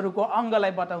पुरुषहरूको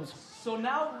अङ्गलाई बताउँछ So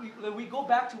now we go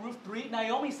back to Ruth 3.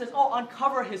 Naomi says, "Oh,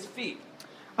 uncover his feet."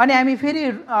 अनि हामी फेरि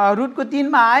रुटको 3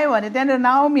 मा आयो भने त्यहाँनिर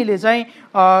नाओमीले चाहिँ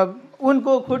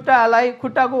उनको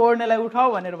खुट्टाको ओढ्नेलाई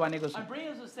उठाऊ भनेर भनेको छ I'm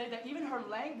bringing this to say that even her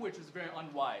language is very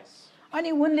unwise.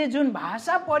 अनि उनले जुन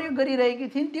भाषा प्रयोग गरिरहेकी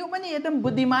थिइन् त्यो पनि एकदम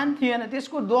बुद्धिमान थिएन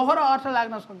त्यसको दोहोरो अर्थ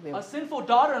लाग्न सक्थ्यो A sinful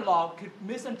daughter-in-law could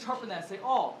misinterpret that and say,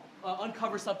 "Oh,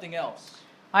 uncover something else."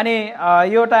 अनि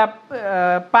एउटा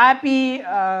पापी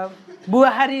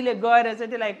बुहारीले गएर चाहिँ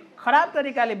त्यसलाई खराब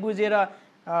तरिकाले बुझेर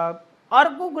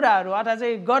अर्को कुराहरू अथवा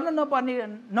चाहिँ गर्न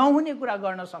नहुने कुरा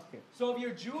गर्न सक्थ्यो So if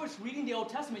you're Jewish reading the Old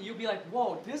Testament, you'll be like,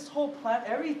 "Whoa, this whole plan,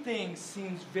 everything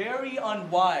seems very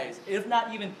unwise, if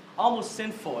not even almost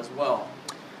sinful as well."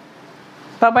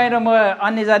 तपाईँ र म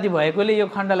अन्य जाति भएकोले यो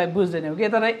खण्डलाई बुझ्दैनौँ के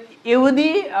तर यहुदी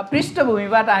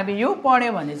पृष्ठभूमिबाट हामी यो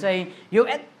पढ्यौँ भने चाहिँ यो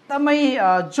एकदमै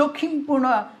जोखिमपूर्ण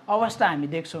अवस्था हामी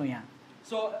देख्छौँ यहाँ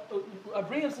So I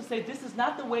bring us to say this is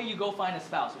not the way you go find a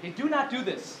spouse. Okay, do not do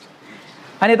this.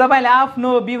 अनि तपाईले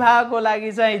आफ्नो विवाहको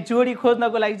लागि चाहिँ जोडी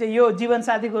खोज्नको लागि चाहिँ यो जीवन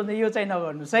साथी खोज्न यो चाहिँ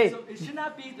नगर्नुस् है So it should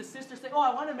not be the sister saying, "Oh, I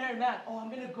want to marry a man. Oh, I'm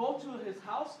going to go to his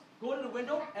house, go to the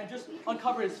window, and just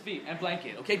uncover his feet and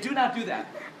blanket." Okay, do not do that.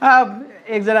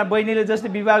 एकजना बहिनीले जस्तै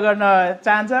विवाह गर्न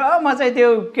चाहन्छ म चाहिँ त्यो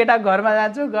केटा घरमा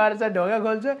जान्छु गएर चाहिँ ढोका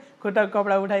खोल्छु खुट्टा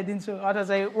कपडा उठाइदिन्छु अथवा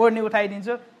चाहिँ ओढ्नी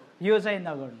उठाइदिन्छु यो चाहिँ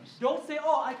नगर्नुस् Don't say,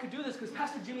 "Oh, I could do this because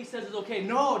Pastor Jimmy says it's okay."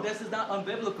 No, this is not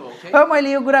unbiblical. Okay.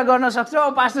 मैले यो कुरा गर्न सक्छु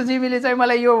पास्टर जिमीले चाहिँ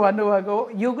मलाई यो भन्नुभएको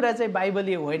यो कुरा चाहिँ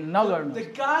बाइबलीय होइन नगर्नु The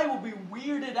guy will be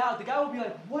weirded out. The guy will be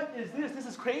like, "What is this? This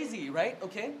is crazy, right?"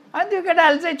 Okay. अनि त्यो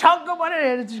केटाले चाहिँ छक्क परेर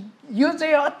हेर्छ यो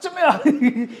चाहिँ अचम्मै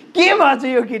के भन्छ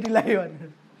यो केटीलाई भनेर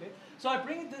Okay. So I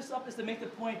bring this up is to make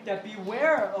the point that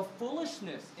beware of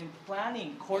foolishness in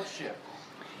planning courtship.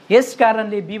 यस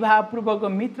कारणले विवाह पूर्वको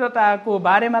मित्रताको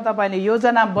बारेमा तपाईले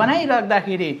योजना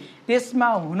बनाइराख्दाखेरि त्यसमा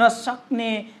हुन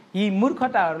सक्ने यी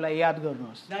मूर्खताहरूलाई याद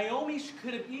गर्नुहोस्। Naomi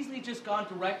could have easily just gone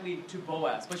directly to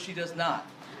Boaz, but she does not.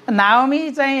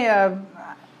 Naomi चाहिँ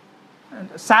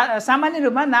सामान्य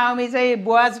रूपमा नाओमी चाहिँ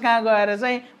बोआज कहाँ गएर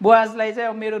चाहिँ बोआजलाई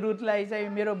चाहिँ मेरो रुथलाई चाहिँ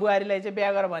मेरो बुहारीलाई चाहिँ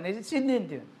बिहा गर भने चाहिँ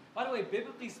सिद्धिन्थ्यो। By the way,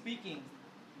 biblically speaking,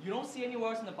 you don't see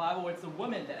anywhere else in the Bible where it's the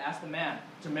woman that asks the man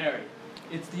to marry.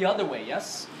 It's the other way,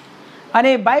 yes?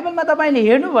 अनि बाइबलमा तपाईँले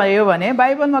हेर्नुभयो भने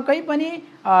बाइबलमा कहीँ पनि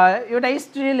एउटा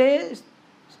स्त्रीले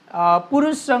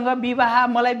पुरुषसँग विवाह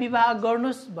मलाई विवाह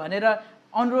गर्नुहोस् भनेर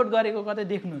अनुरोध गरेको कतै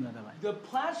देख्नुहुन्न तपाईँ। The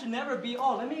plan should never be,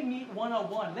 oh, let me meet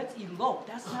one-on-one, let's elope.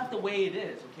 That's not the way it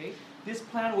is, okay? This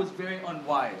plan was very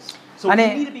unwise. So we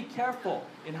need to be careful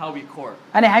in how we court.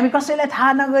 अनि हामी कसैलाई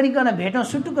थाहा नगरिकन भेटौँ,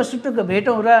 सुटुक्क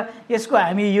भेटौँ र यसको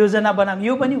हामी योजना बनाऊँ,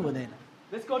 यो पनि हुँदैन।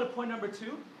 Let's go to point number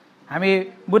 2. हामी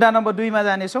बुँदा नम्बर 2 मा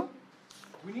जानेछौँ।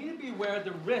 We need to be aware of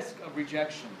the risk of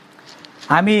rejection.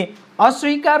 हामी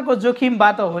अस्वीकारको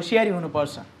जोखिमबाट होशियारी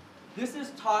हुनुपर्छ। This is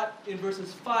taught in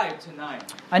verses 5 to 9.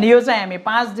 अनि यो चाहिँ हामी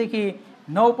 5 देखि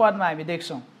 9 पदमा हामी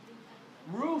देख्छौँ।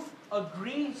 Ruth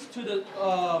agrees to the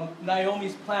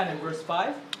Naomi's plan in verse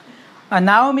 5.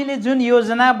 नाओमीले जुन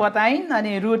योजना बताइन्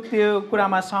अनि रुथ त्यो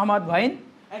कुरामा सहमत भइन्।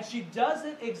 And she does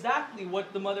it exactly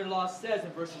what the mother-in-law says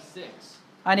in verses 6.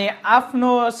 अनि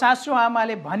आफ्नो सासु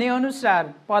आमाले भने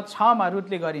अनुसार पद 6 मा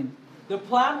रुथले गरिन्। The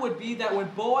plan would be that when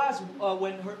Boaz,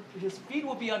 his feet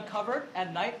would be uncovered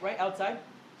at night, right outside,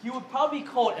 he would probably be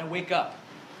cold and wake up.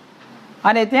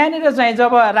 अनि त्यहाँनिर चाहिँ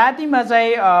जब रातिमा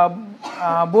चाहिँ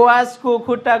बोआजको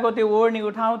खुट्टाको त्यो ओढनी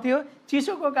उठाउँथ्यो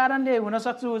चिसोको कारणले हुन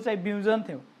सक्छ उ चाहिँ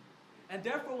बिउजन्थ्यो। And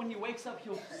therefore when he wakes up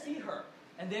he'll see her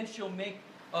and then she'll make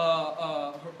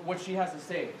what she has to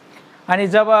say. अनि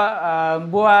जब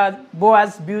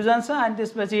बोआज बिउजन्छ अनि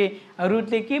त्यसपछि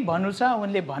रुथले के भन्नु छ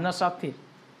उनले भन्न सक्थे।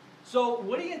 So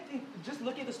what do you think, just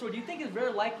looking at the story, do you think it's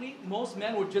very likely most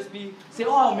men would just say,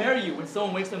 oh, I'll marry you when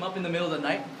someone wakes them up in the middle of the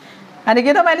night? अनि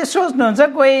के तपाईले सोच्नुहुन्छ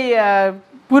कोही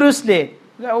पुरुषले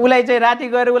उलाई चाहिँ राति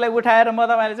गएर उलाई उठाएर म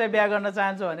तपाईलाई चाहिँ बिहा गर्न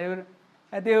चाहन्छु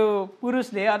भने त्यो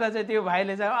पुरुषले अथवा चाहिँ त्यो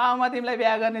भाइले चाहिँ म तिमीलाई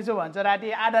बिहा गर्नेछु भन्छ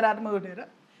राति आधा रातमा उठेर।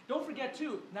 Don't forget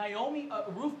too,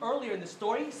 Ruth earlier in the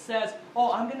story says,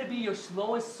 oh, I'm going to be your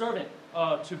slowest servant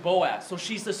to Boaz. So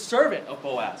she's the servant of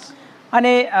Boaz.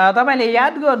 अनि तपाईले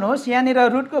याद गर्नुहोस् यहाँनिर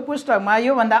रुथको पुस्तकमा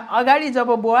यो भन्दा अगाडि जब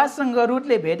बोआजसँग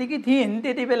रुथले भेटेकी थिइन्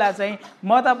त्यति बेला चाहिँ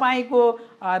म तपाईको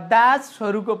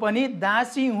दासहरूको पनि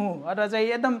दासी हुँ अथवा चाहिँ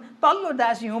एकदम तल्लो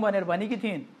दासी हुँ भनेर भनेकी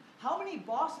थिइन्। How many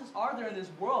bosses are there in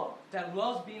this world that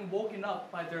loves being woken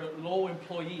up by their low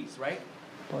employees, right?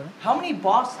 How many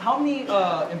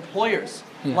employers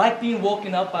like being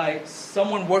woken up by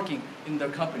someone working in their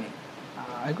company?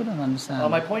 I couldn't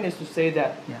understand. My point is to say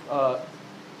that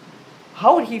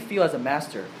how would he feel as a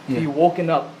master to be woken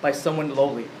up by someone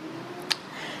lowly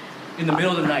in the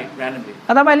middle of the night randomly?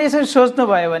 तपाईले यसरी सोच्नु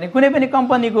भयो भने कुनै पनि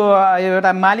कम्पनीको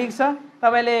एउटा मालिक छ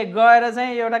तपाईले गएर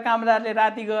चाहिँ एउटा कामदारले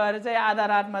राति गएर चाहिँ आधा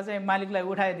रातमा चाहिँ मालिकलाई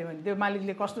उठाइदियो भने त्यो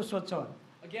मालिकले कस्तो सोच्छ?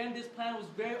 Again, this plan was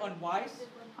very unwise.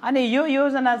 अनि यो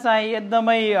योजना चाहिँ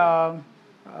एकदमै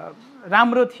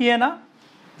राम्रो थिएन।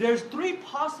 There's 3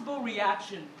 possible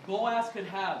reactions Boaz could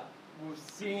have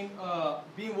seeing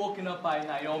being woken up by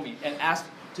Naomi and asked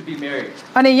to be married.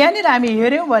 अनि यहाँनिर हामी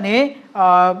हेर्यौं भने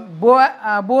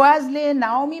बोआजले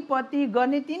नाओमी प्रति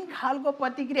गर्ने 3 खालको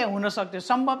प्रतिक्रिया हुन सक्थ्यो।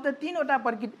 सम्भवतः 3 वटा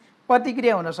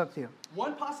प्रतिक्रिया हुन सक्थ्यो।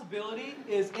 One possibility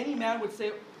is any man would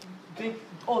say,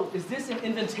 oh, is this an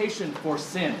invitation for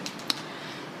sin?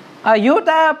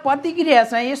 एउटा प्रतिक्रिया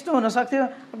चाहिँ यस्तो हुन सक्थ्यो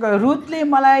रुथले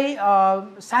मलाई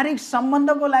शारीरिक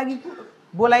सम्बन्धको लागि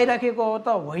बोलाइराखेको हो त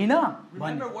होइन।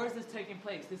 Remember, where is this taking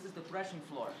place? This is the threshing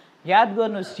floor. याद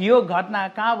गर्नुस् यो घटना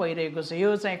कहाँ भइरहेको छ?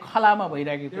 यो चाहिँ खलामा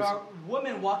भइरहेको छ। There are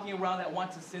women walking around that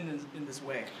want to sin in this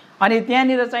way. अनि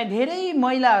त्यहाँनिर चाहिँ धेरै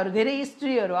महिलाहरू धेरै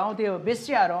स्त्रीहरू आउँथ्यो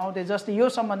बेश्याहरू आउँथे जसले यो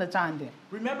सम्बन्ध चाहन्थे।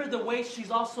 Remember the way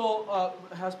she's also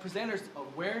has presenters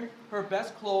wearing her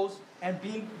best clothes and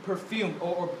being perfumed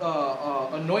or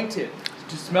anointed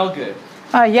to smell good.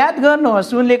 याद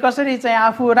गर्नुहोस् उनले कसरी चाहिँ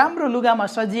आफू राम्रो लुगामा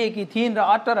सजिएकी थिइन् र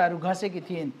अत्तरहरू घसेकी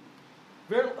थिइन्।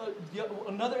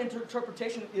 Another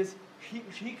interpretation is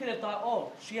he could have thought,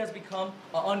 oh, she has become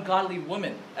an ungodly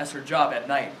woman as her job at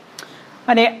night.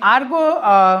 अनि अर्को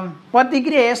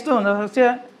प्रतिक्रिया यस्तो हुन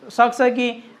सक्छ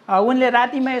कि उनले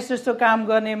रातिमा यस्तो यस्तो काम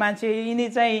गर्ने मान्छे यिनी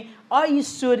चाहिँ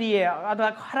अईश्वरीय अथवा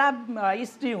खराब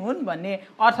स्त्री हुन् भन्ने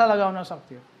अर्थ लगाउन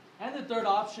सक्थ्यो। And the third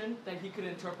option that he could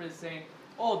interpret is saying,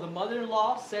 oh, the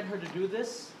mother-in-law sent her to do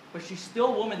this, but she's still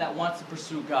a woman that wants to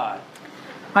pursue God.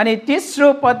 अनि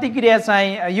तेस्रो प्रतिक्रिया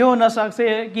चाहिँ यो हुन सक्छ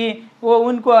कि वो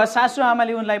उनको सासु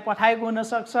आमाले उनलाई पठाएको हुन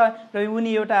सक्छ र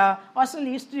उनी एउटा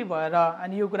असल स्त्री भएर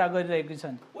अनि यो कुरा गरिरहेकी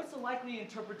छन्। What's the likely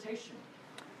interpretation?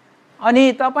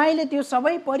 अनि तपाईले त्यो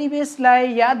सबै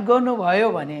परिवेशलाई याद गर्नुभयो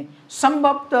भने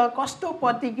सम्भवतः कस्तो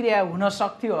प्रतिक्रिया हुन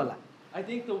सक्थ्यो होला? I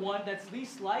think the one that's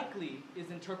least likely is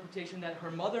interpretation that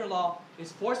her mother-in-law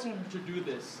is forcing her to do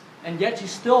this, and yet she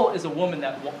still is a woman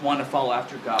that want to follow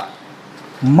after God.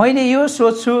 मैले यो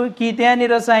सोच्छु कि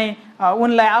त्यहाँनिर चाहिँ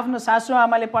उनलाई आफ्नो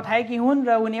सासूआमाले पठाएकी हुन्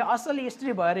र उनी असल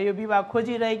स्त्री भएर यो विवाह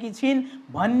खोजिरहेकी छिन्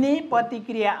भन्ने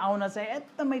प्रतिक्रिया आउन चाहिँ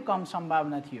एकदमै कम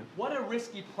सम्भावना थियो। What a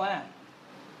risky plan.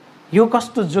 यो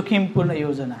कस्तो जोखिमपूर्ण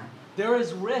योजना। There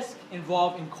is risk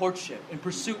involved in courtship, in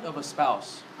pursuit of a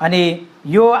spouse. अनि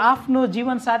यो आफ्नो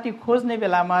जीवनसाथी खोज्ने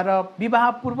बेलामा र विवाह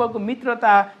पूर्वको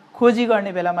मित्रता खोजी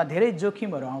गर्ने बेलामा धेरै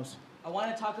जोखिमहरू आउँछ। I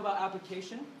want to talk about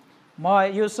application.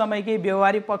 म यो समयकै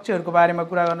व्यवहारिक पक्षहरूको बारेमा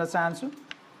कुरा गर्न चाहन्छु।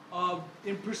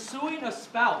 In pursuing a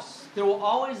spouse, there will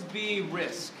always be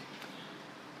risk.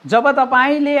 जब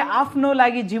तपाईले आफ्नो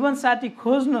लागि जीवनसाथी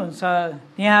खोज्नुहुन्छ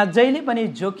त्यहाँ जहिले पनि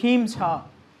जोखिम छ।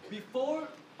 Before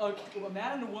a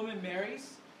man and a woman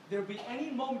marries, there will be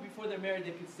any moment before they're married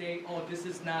they could say, "Oh, this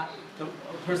is not the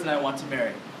person I want to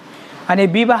marry." अनि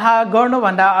विवाह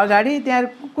गर्नुभन्दा अगाडि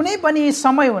त्यहाँ कुनै पनि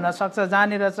समय हुन सक्छ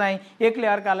जहाँनिर चाहिँ एकले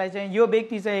अर्कालाई चाहिँ यो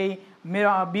व्यक्ति चाहिँ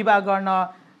मेरो विवाह गर्न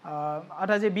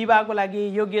अथवा चाहिँ विवाहको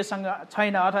लागि योग्यसँग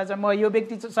छैन अथवा चाहिँ म यो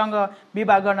व्यक्तिसँग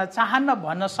विवाह गर्न चाहन्न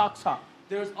भन्न सक्छ।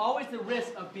 There's always the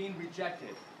risk of being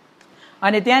rejected.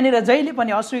 अनि त्यहाँनिर जहिले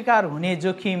पनि अस्वीकार हुने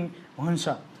जोखिम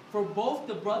हुन्छ। For both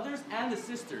the brothers and the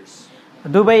sisters.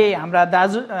 दुवै हाम्रा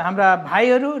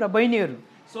भाइहरू र बहिनीहरू।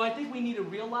 So I think we need to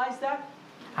realize that.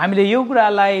 हामीले यो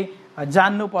कुरालाई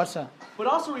जान्नु पर्छ। But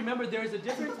also remember there is a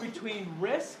difference between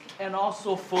risk and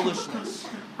also foolishness.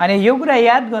 अनि यो कुरा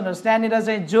याद गर्नुहोस् त्यहाँनिर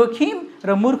चाहिँ जोखिम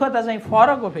र मूर्खता चाहिँ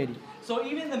फरक हो फेरि। So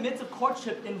even in the midst of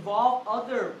courtship involve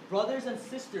other brothers and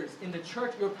sisters in the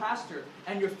church, your pastor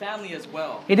and your family as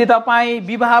well. यदि तपाईँ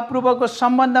विवाह पूर्वको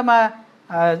सम्बन्धमा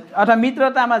अथवा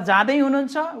मित्रतामा जाँदै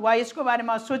हुनुहुन्छ वा यसको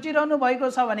बारेमा सोचिरहनु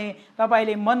भएको छ भने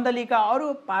तपाईले मण्डलीका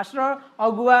अरू पास्टर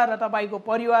अगुवा र तपाईको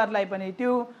परिवारलाई पनि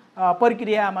त्यो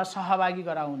प्रक्रियामा सहभागी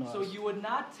गराउनुहोस्। So you would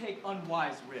not take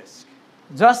unwise risk.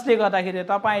 जसले गर्दाखेरि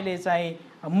तपाईले चाहिँ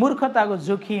मूर्खताको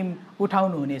जोखिम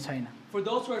उठाउनु हुने छैन। For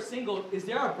those who are single, is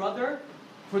there a brother?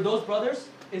 For those brothers,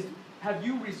 have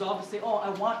you resolved to say, "Oh, I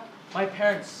want my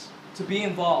parents to be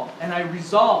involved, and I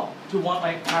resolve to want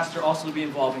my pastor also to be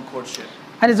involved in courtship"?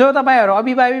 अनि जो तपाईहरु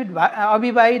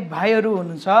अविवाहित भाइहरू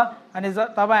हुनुहुन्छ अनि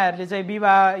तपाईहरुले चाहिँ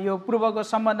विवाह यो पूर्वको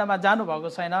सम्बन्धमा जानु भएको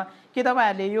छैन के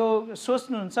तपाईहरुले यो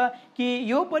सोच्नुहुन्छ कि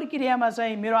यो प्रक्रियामा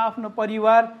चाहिँ मेरो आफ्नो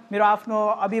परिवार मेरो आफ्नो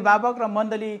अभिभावक र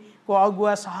मण्डलीको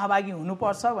अगुवा सहभागी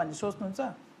हुनुपर्छ भन्ने सोच्नुहुन्छ?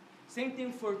 Same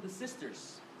thing for the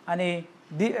sisters. अनि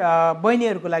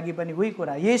बहिनीहरुको लागि पनि उही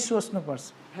कुरा यही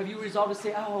सोच्नुपर्छ। Have you resolved to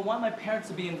say, "Oh, I want my parents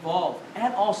to be involved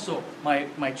and also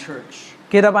my church"?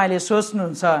 के तपाईले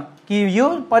सोच्नुहुन्छ कि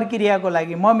यो प्रक्रियाको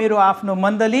लागि म मेरो आफ्नो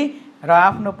मण्डली र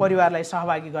आफ्नो परिवारलाई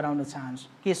सहभागी गराउन चाहन्छु?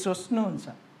 के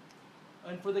सोच्नुहुन्छ?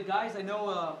 And for the guys, I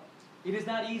know it is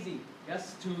not easy,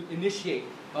 yes, to initiate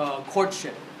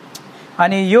courtship.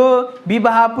 अनि यो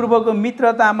विवाह पूर्वको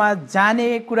मित्रतामा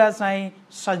जाने कुरा चाहिँ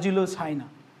सजिलो छैन।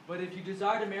 But if you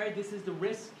desire to marry, this is the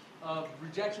risk of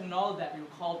rejection and all of that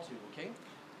you're called to, okay?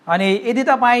 अनि यदि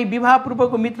तपाईँ विवाह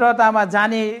पूर्वको मित्रतामा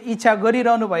जाने इच्छा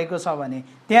गरिरहनु भएको छ भने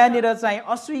त्यहाँनिर चाहिँ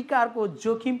अस्वीकारको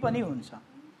जोखिम पनि हुन्छ।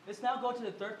 Let's now go to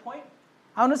the third point.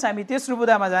 आउनुहोस् हामी तेस्रो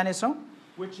बुदामा जानेछौँ,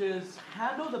 which is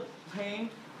handle the pain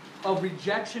of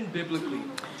rejection biblically.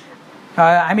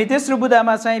 हामी तेस्रो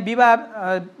बुदामा चाहिँ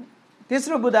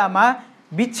तेस्रो बुदामा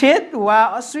विच्छेद वा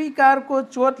अस्वीकारको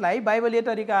चोटलाई बाइबलीय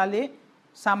तरिकाले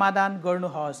समाधान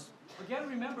गर्नुहोस्। Again,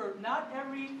 remember, not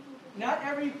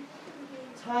every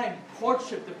time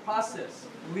courtship, the process,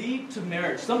 lead to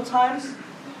marriage. Sometimes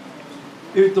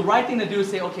the right thing to do is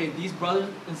say, okay, these brothers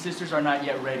and sisters are not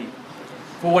yet ready,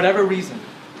 for whatever reason.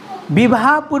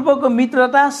 विवाह पूर्वको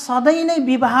मित्रता सधैँ नै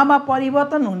विवाहमा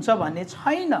परिवर्तन हुन्छ भन्ने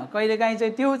छैन। कहिलेकाहीँ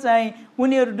चाहिँ त्यो चाहिँ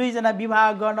उनीहरू दुईजना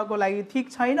विवाह गर्नको लागि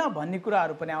ठीक छैन भन्ने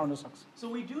कुराहरू पनि आउन सक्छ। So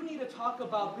we do need to talk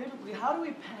about biblically, how do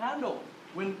we handle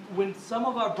when some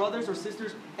of our brothers or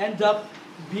sisters end up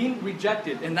being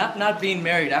rejected and not being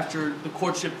married after the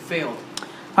courtship failed?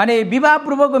 अनि विवाह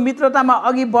पूर्वको मित्रतामा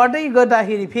अघि बढ्दै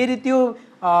गर्दाखेरि फेरि त्यो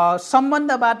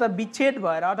सम्बन्धबाट विच्छेद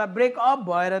भएर अथवा ब्रेकअप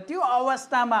भएर त्यो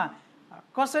अवस्थामा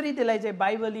कसरी त्यसलाई चाहिँ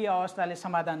बाइबलीय अवस्थाले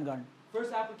समाधान गर्ने?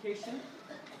 First application,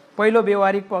 पहिलो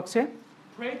व्यवहारिक पक्ष,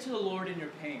 pray to the Lord in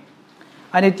your pain.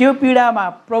 अनि त्यो पीडामा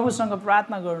प्रभुसँग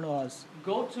प्रार्थना गर्नुहोस्।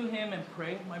 Go to him and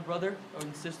pray, my brother or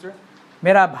sister.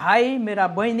 मेरा भाइ मेरा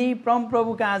बहिनी परम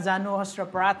प्रभु कहाँ जानुहोस् र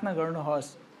प्रार्थना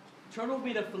गर्नुहोस्। Turn with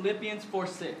me to Philippians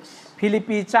 4:6.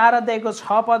 Philippi 4 अध्यायको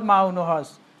 6 पदमा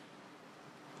आउनुहोस्।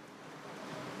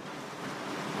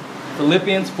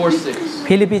 Philippians 4:6.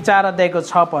 फिलिपी 4 अध्यायको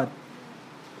 6 पद।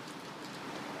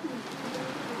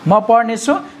 म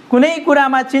पढ्नेछु, कुनै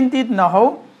कुरामा चिन्तित नहौ,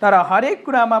 तर हरेक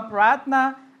कुरामा प्रार्थना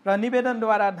र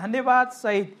निवेदनद्वारा धन्यवाद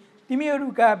सहित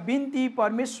तिमीहरूका बिन्ती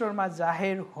परमेश्वरमा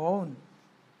जाहेर होउन्।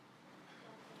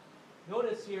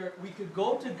 Notice here, we could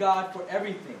go to God for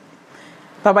everything.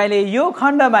 तपाईले यो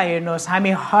खण्डमा हेर्नुहोस्,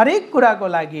 हामी हरेक कुराको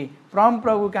लागि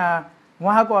परमप्रभु कहाँ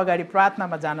उहाँको अगाडि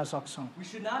प्रार्थनामा जान सक्छौँ। We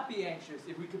should not be anxious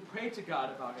if we could pray to God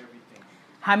about everything.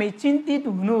 हामी चिन्तित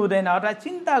हुनु हुँदैन अथवा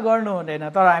चिन्ता गर्नु हुँदैन,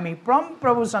 तर हामी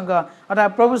परमप्रभुसँग अथवा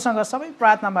प्रभुसँग सबै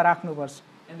प्रार्थनामा राख्नुपर्छ।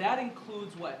 And that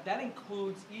includes what? That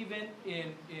includes even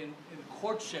in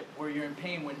courtship where you're in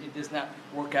pain when it does not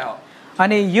work out.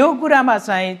 अनि यो कुरामा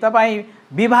चाहिँ तपाईँ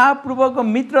विवाहपूर्वको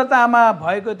मित्रतामा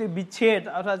भएको त्यो विच्छेद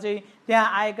अथवा चाहिँ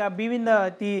त्यहाँ आएका विभिन्न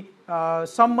ती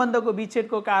सम्बन्धको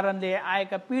विच्छेदको कारणले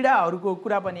आएका पीडाहरूको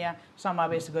कुरा पनि यहाँ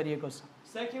समावेश गरिएको छ।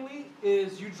 Secondly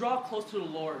is you draw close to the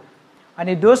Lord.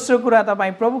 अनि दोस्रो कुरा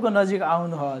तपाईँ प्रभुको नजिक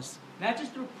आउनुहोस्। Not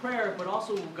just through prayer but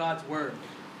also God's word.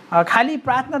 खाली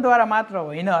प्रार्थनाद्वारा मात्र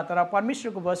होइन, तर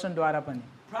परमेश्वरको वचनद्वारा पनि।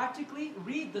 Practically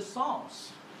read the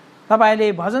Psalms.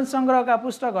 तपाईले भजन सङ्ग्रहका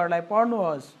पुस्तकहरूलाई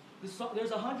पढ्नुहोस्।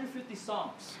 There's 150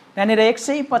 Psalms. त्यहाँनिर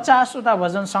 150 वटा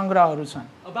भजन सङ्ग्रहहरू छन्।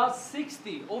 About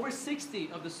 60, over 60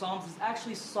 of the Psalms is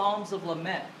actually Psalms of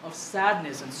lament, of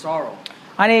sadness and sorrow.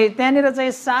 अनि त्यहाँनिर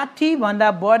चाहिँ 60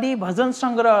 भन्दा बढी भजन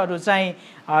सङ्ग्रहहरू चाहिँ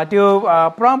त्यो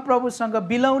परमप्रभुसँग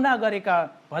बिलौना गरेका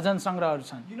भजन सङ्ग्रहहरू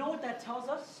छन्। You know what that tells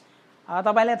us?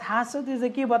 तपाईलाई थाहा छ त्यो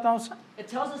चाहिँ के बताउँछ? It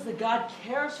tells us that God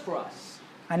cares for us.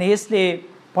 अनि यसले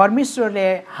परमेश्वरले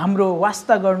हाम्रो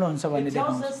वास्ता गर्नुहुन्छ भन्ने It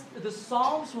tells देखाउँछ। us the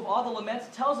Psalms with all the laments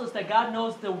tells us that God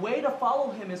knows the way to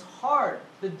follow Him is hard,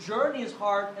 the journey is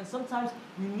hard, and sometimes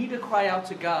we need to cry out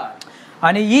to God.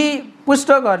 अनि यी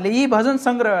पुस्तकहरूले यी भजन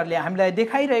सङ्ग्रहहरूले हामीलाई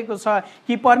देखाइरहेको छ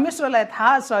कि परमेश्वरलाई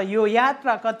थाहा छ यो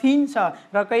यात्रा कठिन छ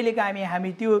र कहिलेकाहीँ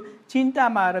हामी त्यो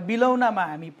चिन्तामा र बिलौनामा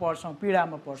हामी पर्छौँ,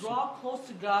 पीडामा पर्छौँ। Draw close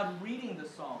to God reading the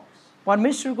Psalms.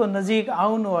 परमेश्वरको नजिक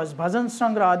आउनुहोस् भजन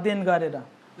सङ्ग्रह अध्ययन गरेर।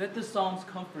 Let the Psalms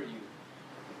comfort you.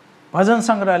 भजन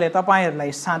सङ्ग्रहले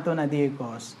तपाईँहरूलाई सान्त्वना दिएको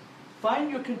होस्। Find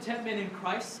your contentment in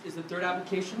Christ is the third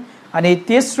application. अनि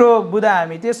तेस्रो बुदा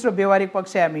हामी तेस्रो व्यवहारिक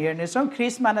पक्ष हामी हेर्नेछौँ,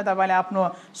 ख्रिस्टमा नै तपाईँले आफ्नो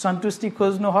सन्तुष्टि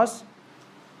खोज्नुहोस्।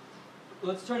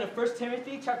 Let's turn to 1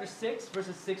 Timothy chapter 6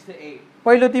 verses 6 to 8.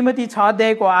 पहिलो तिमोथी 6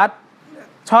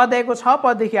 अध्यायको 6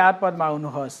 पददेखि 8 पदमा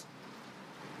आउनुहोस्।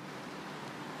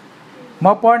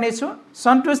 म पढ्नेछु,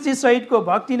 सन्तुष्टि सहितको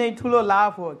भक्ति नै ठुलो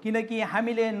लाभ हो, किनकि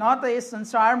हामीले न त यस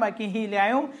संसारमा केही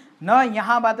ल्यायौँ न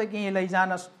यहाँबाट केही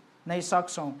लैजान नै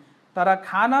सक्छौँ, तर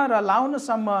खान र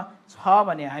लाउनसम्म छ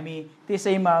भने हामी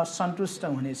त्यसैमा सन्तुष्ट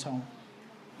हुनेछौँ।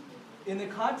 In the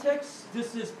context,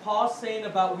 this is Paul saying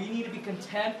about we need to be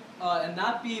content and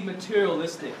not be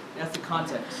materialistic. That's the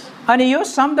context. अनि यो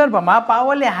सन्दर्भमा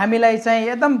पावलले हामीलाई चाहिँ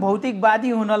एकदम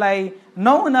भौतिकवादी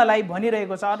नहुनलाई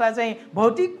भनिरहेको छ, अथवा चाहिँ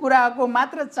भौतिक कुराको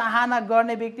मात्र चाहना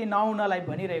गर्ने व्यक्ति नहुनलाई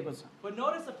भनिरहेको छ। But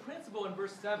notice the principle in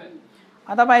verse 7.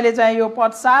 तपाईले चाहिँ यो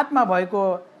पद 7 मा भएको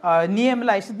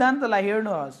नियमलाई सिद्धान्तलाई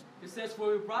हेर्नुहोस्। It says, "For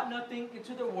we brought nothing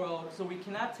into the world, so we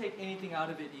cannot take anything out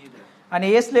of it either." अनि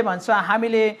यसले भन्छ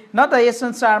हामीले न त यस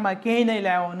संसारमा केही नै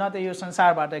ल्यायौँ न त यो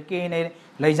संसारबाट केही नै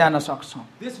लैजान सक्छौँ।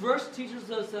 This verse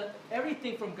teaches us that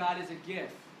everything from God is a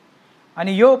gift.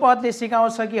 अनि यो पदले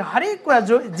सिकाउँछ कि हरेक कुरा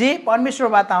जे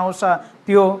परमेश्वरबाट आउँछ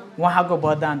त्यो उहाँको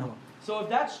वरदान हो। So if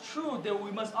that's true, then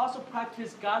we must also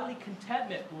practice godly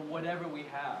contentment with whatever we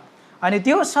have. अनि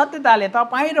त्यो सत्यताले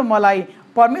तपाईँ र मलाई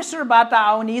परमेश्वरबाट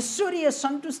आउने ईश्वरीय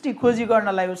सन्तुष्टि खोजी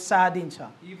गर्नलाई उत्साह दिन्छ।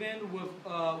 Even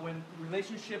when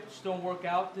relationships don't work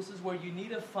out, this is where you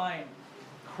need to find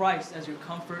Christ as your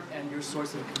comfort and your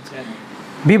source of contentment.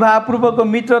 विवाह पूर्वको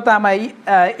मित्रतामा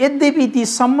यद्यपि ती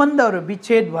सम्बन्धहरू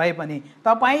विच्छेद भए पनि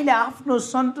तपाईले आफ्नो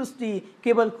सन्तुष्टि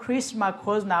केवल ख्रिस्टमा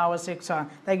खोज्न आवश्यक छ,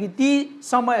 ताकि ती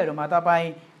समयहरूमा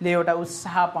तपाईले एउटा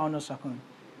उत्साह पाउन सकुन्।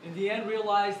 In the end,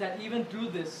 realize that even through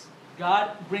this, God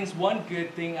brings one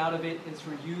good thing out of it. It's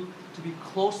for you to be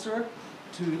closer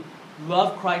to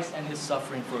love Christ and His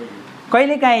suffering for you.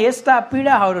 कहिलेकाहीँ यस्ता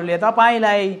पीडाहरूले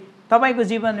तपाईको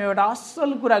जीवनमा एउटा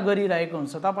असल कुरा गरिरहेको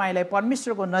हुन्छ, तपाईलाई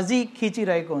परमेश्वरको नजिक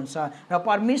खिचिरहेको हुन्छ र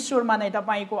परमेश्वरमा नै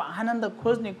तपाईको आनन्द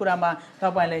खोज्ने कुरामा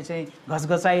तपाईलाई चाहिँ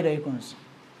घसघसाइरहेको हुन्छ।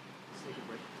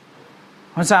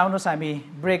 हुन्छ, आउनुहोस् हामी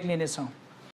ब्रेक लिनेछौँ।